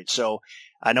this fight. So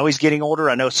I know he's getting older.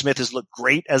 I know Smith has looked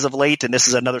great as of late, and this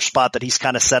is another spot that he's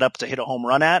kind of set up to hit a home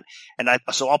run at.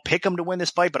 So I'll pick him to win this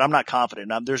fight, but I'm not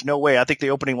confident. There's no way. I think the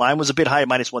opening line was a bit high at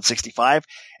minus 165,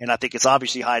 and I think it's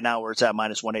obviously high now where it's at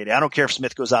minus 180. I don't care if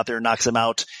Smith goes out there and knocks him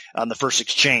out on the first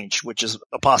exchange, which is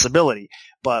a possibility,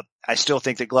 but I still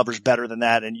think that Glover's better than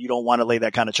that, and you don't want to lay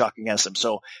that kind of chalk against him.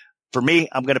 So for me,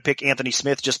 I'm going to pick Anthony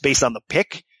Smith just based on the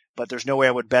pick, but there's no way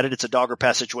I would bet it. It's a dog or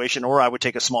pass situation, or I would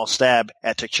take a small stab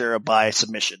at Teixeira by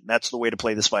submission. That's the way to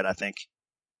play this fight, I think.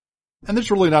 And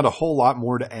there's really not a whole lot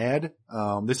more to add.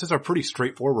 This is a pretty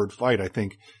straightforward fight, I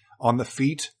think. On the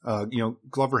feet,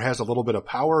 Glover has a little bit of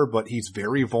power, but he's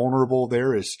very vulnerable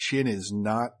there. His chin is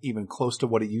not even close to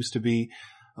what it used to be.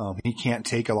 He can't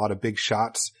take a lot of big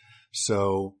shots.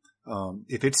 So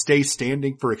if it stays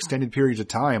standing for extended periods of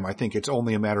time, I think it's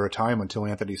only a matter of time until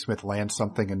Anthony Smith lands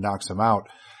something and knocks him out.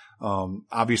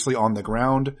 Obviously on the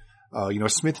ground,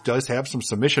 Smith does have some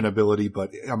submission ability, but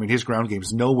I mean, his ground game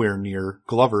is nowhere near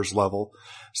Glover's level.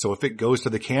 So if it goes to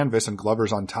the canvas and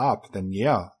Glover's on top, then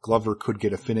yeah, Glover could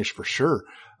get a finish for sure.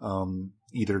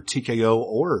 Either TKO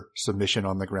or submission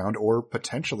on the ground, or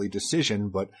potentially decision.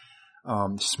 But,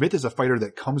 Smith is a fighter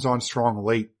that comes on strong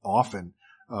late often.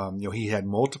 He had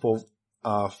multiple,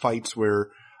 fights where,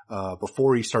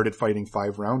 before he started fighting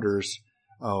 5-rounders,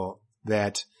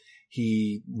 that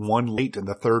he won late in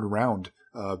the 3rd round,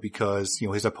 because,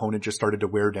 his opponent just started to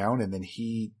wear down and then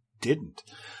he didn't.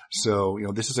 So,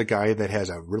 this is a guy that has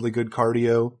a really good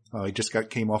cardio. He just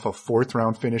came off a 4th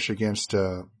round finish against,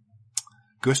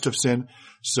 Gustafsson.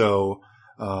 So,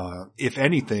 if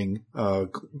anything,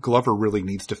 Glover really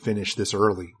needs to finish this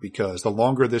early, because the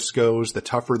longer this goes, the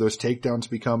tougher those takedowns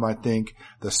become, I think.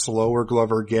 The slower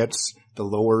Glover gets, the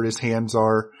lower his hands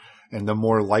are, and the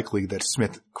more likely that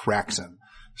Smith cracks him.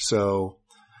 So,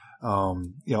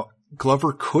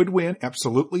 Glover could win,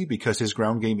 absolutely, because his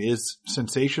ground game is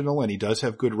sensational and he does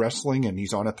have good wrestling, and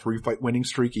he's on a 3-fight winning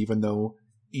streak, even though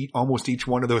almost each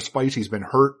one of those fights he's been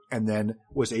hurt and then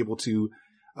was able to,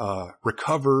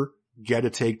 recover, get a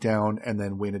takedown, and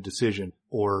then win a decision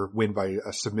or win by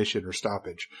a submission or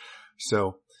stoppage.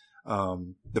 So,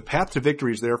 the path to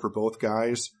victory is there for both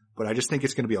guys, but I just think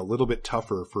it's going to be a little bit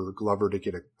tougher for Glover to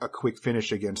get a quick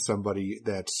finish against somebody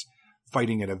that's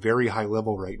fighting at a very high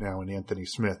level right now in Anthony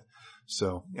Smith.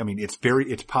 So, I mean,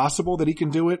 it's possible that he can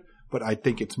do it, but I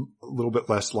think it's a little bit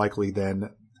less likely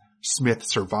than Smith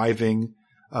surviving,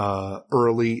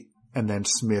 early and then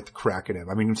Smith cracking him.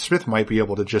 I mean, Smith might be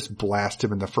able to just blast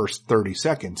him in the first 30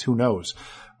 seconds. Who knows?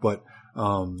 But,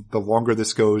 the longer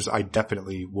this goes, I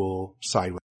definitely will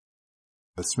side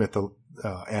with Smith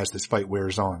as this fight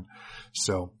wears on.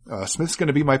 So, Smith's going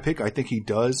to be my pick. I think he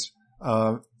does,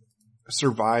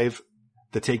 survive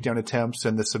the takedown attempts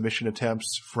and the submission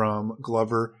attempts from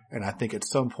Glover. And I think at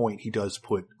some point he does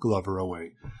put Glover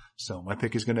away. So my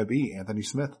pick is going to be Anthony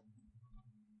Smith.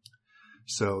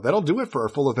 So that'll do it for our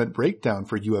full event breakdown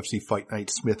for UFC Fight Night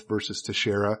Smith versus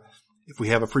Teixeira. If we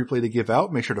have a free play to give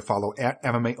out, make sure to follow at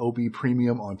MMAOB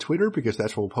Premium on Twitter because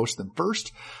that's where we'll post them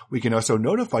first. We can also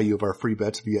notify you of our free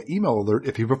bets via email alert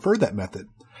if you prefer that method.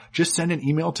 Just send an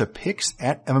email to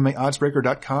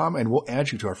picks@MMAOddsbreaker.com and we'll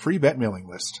add you to our free bet mailing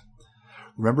list.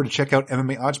 Remember to check out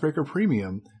MMA Oddsbreaker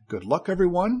Premium. Good luck,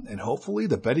 everyone, and hopefully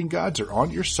the betting gods are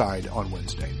on your side on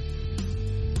Wednesday.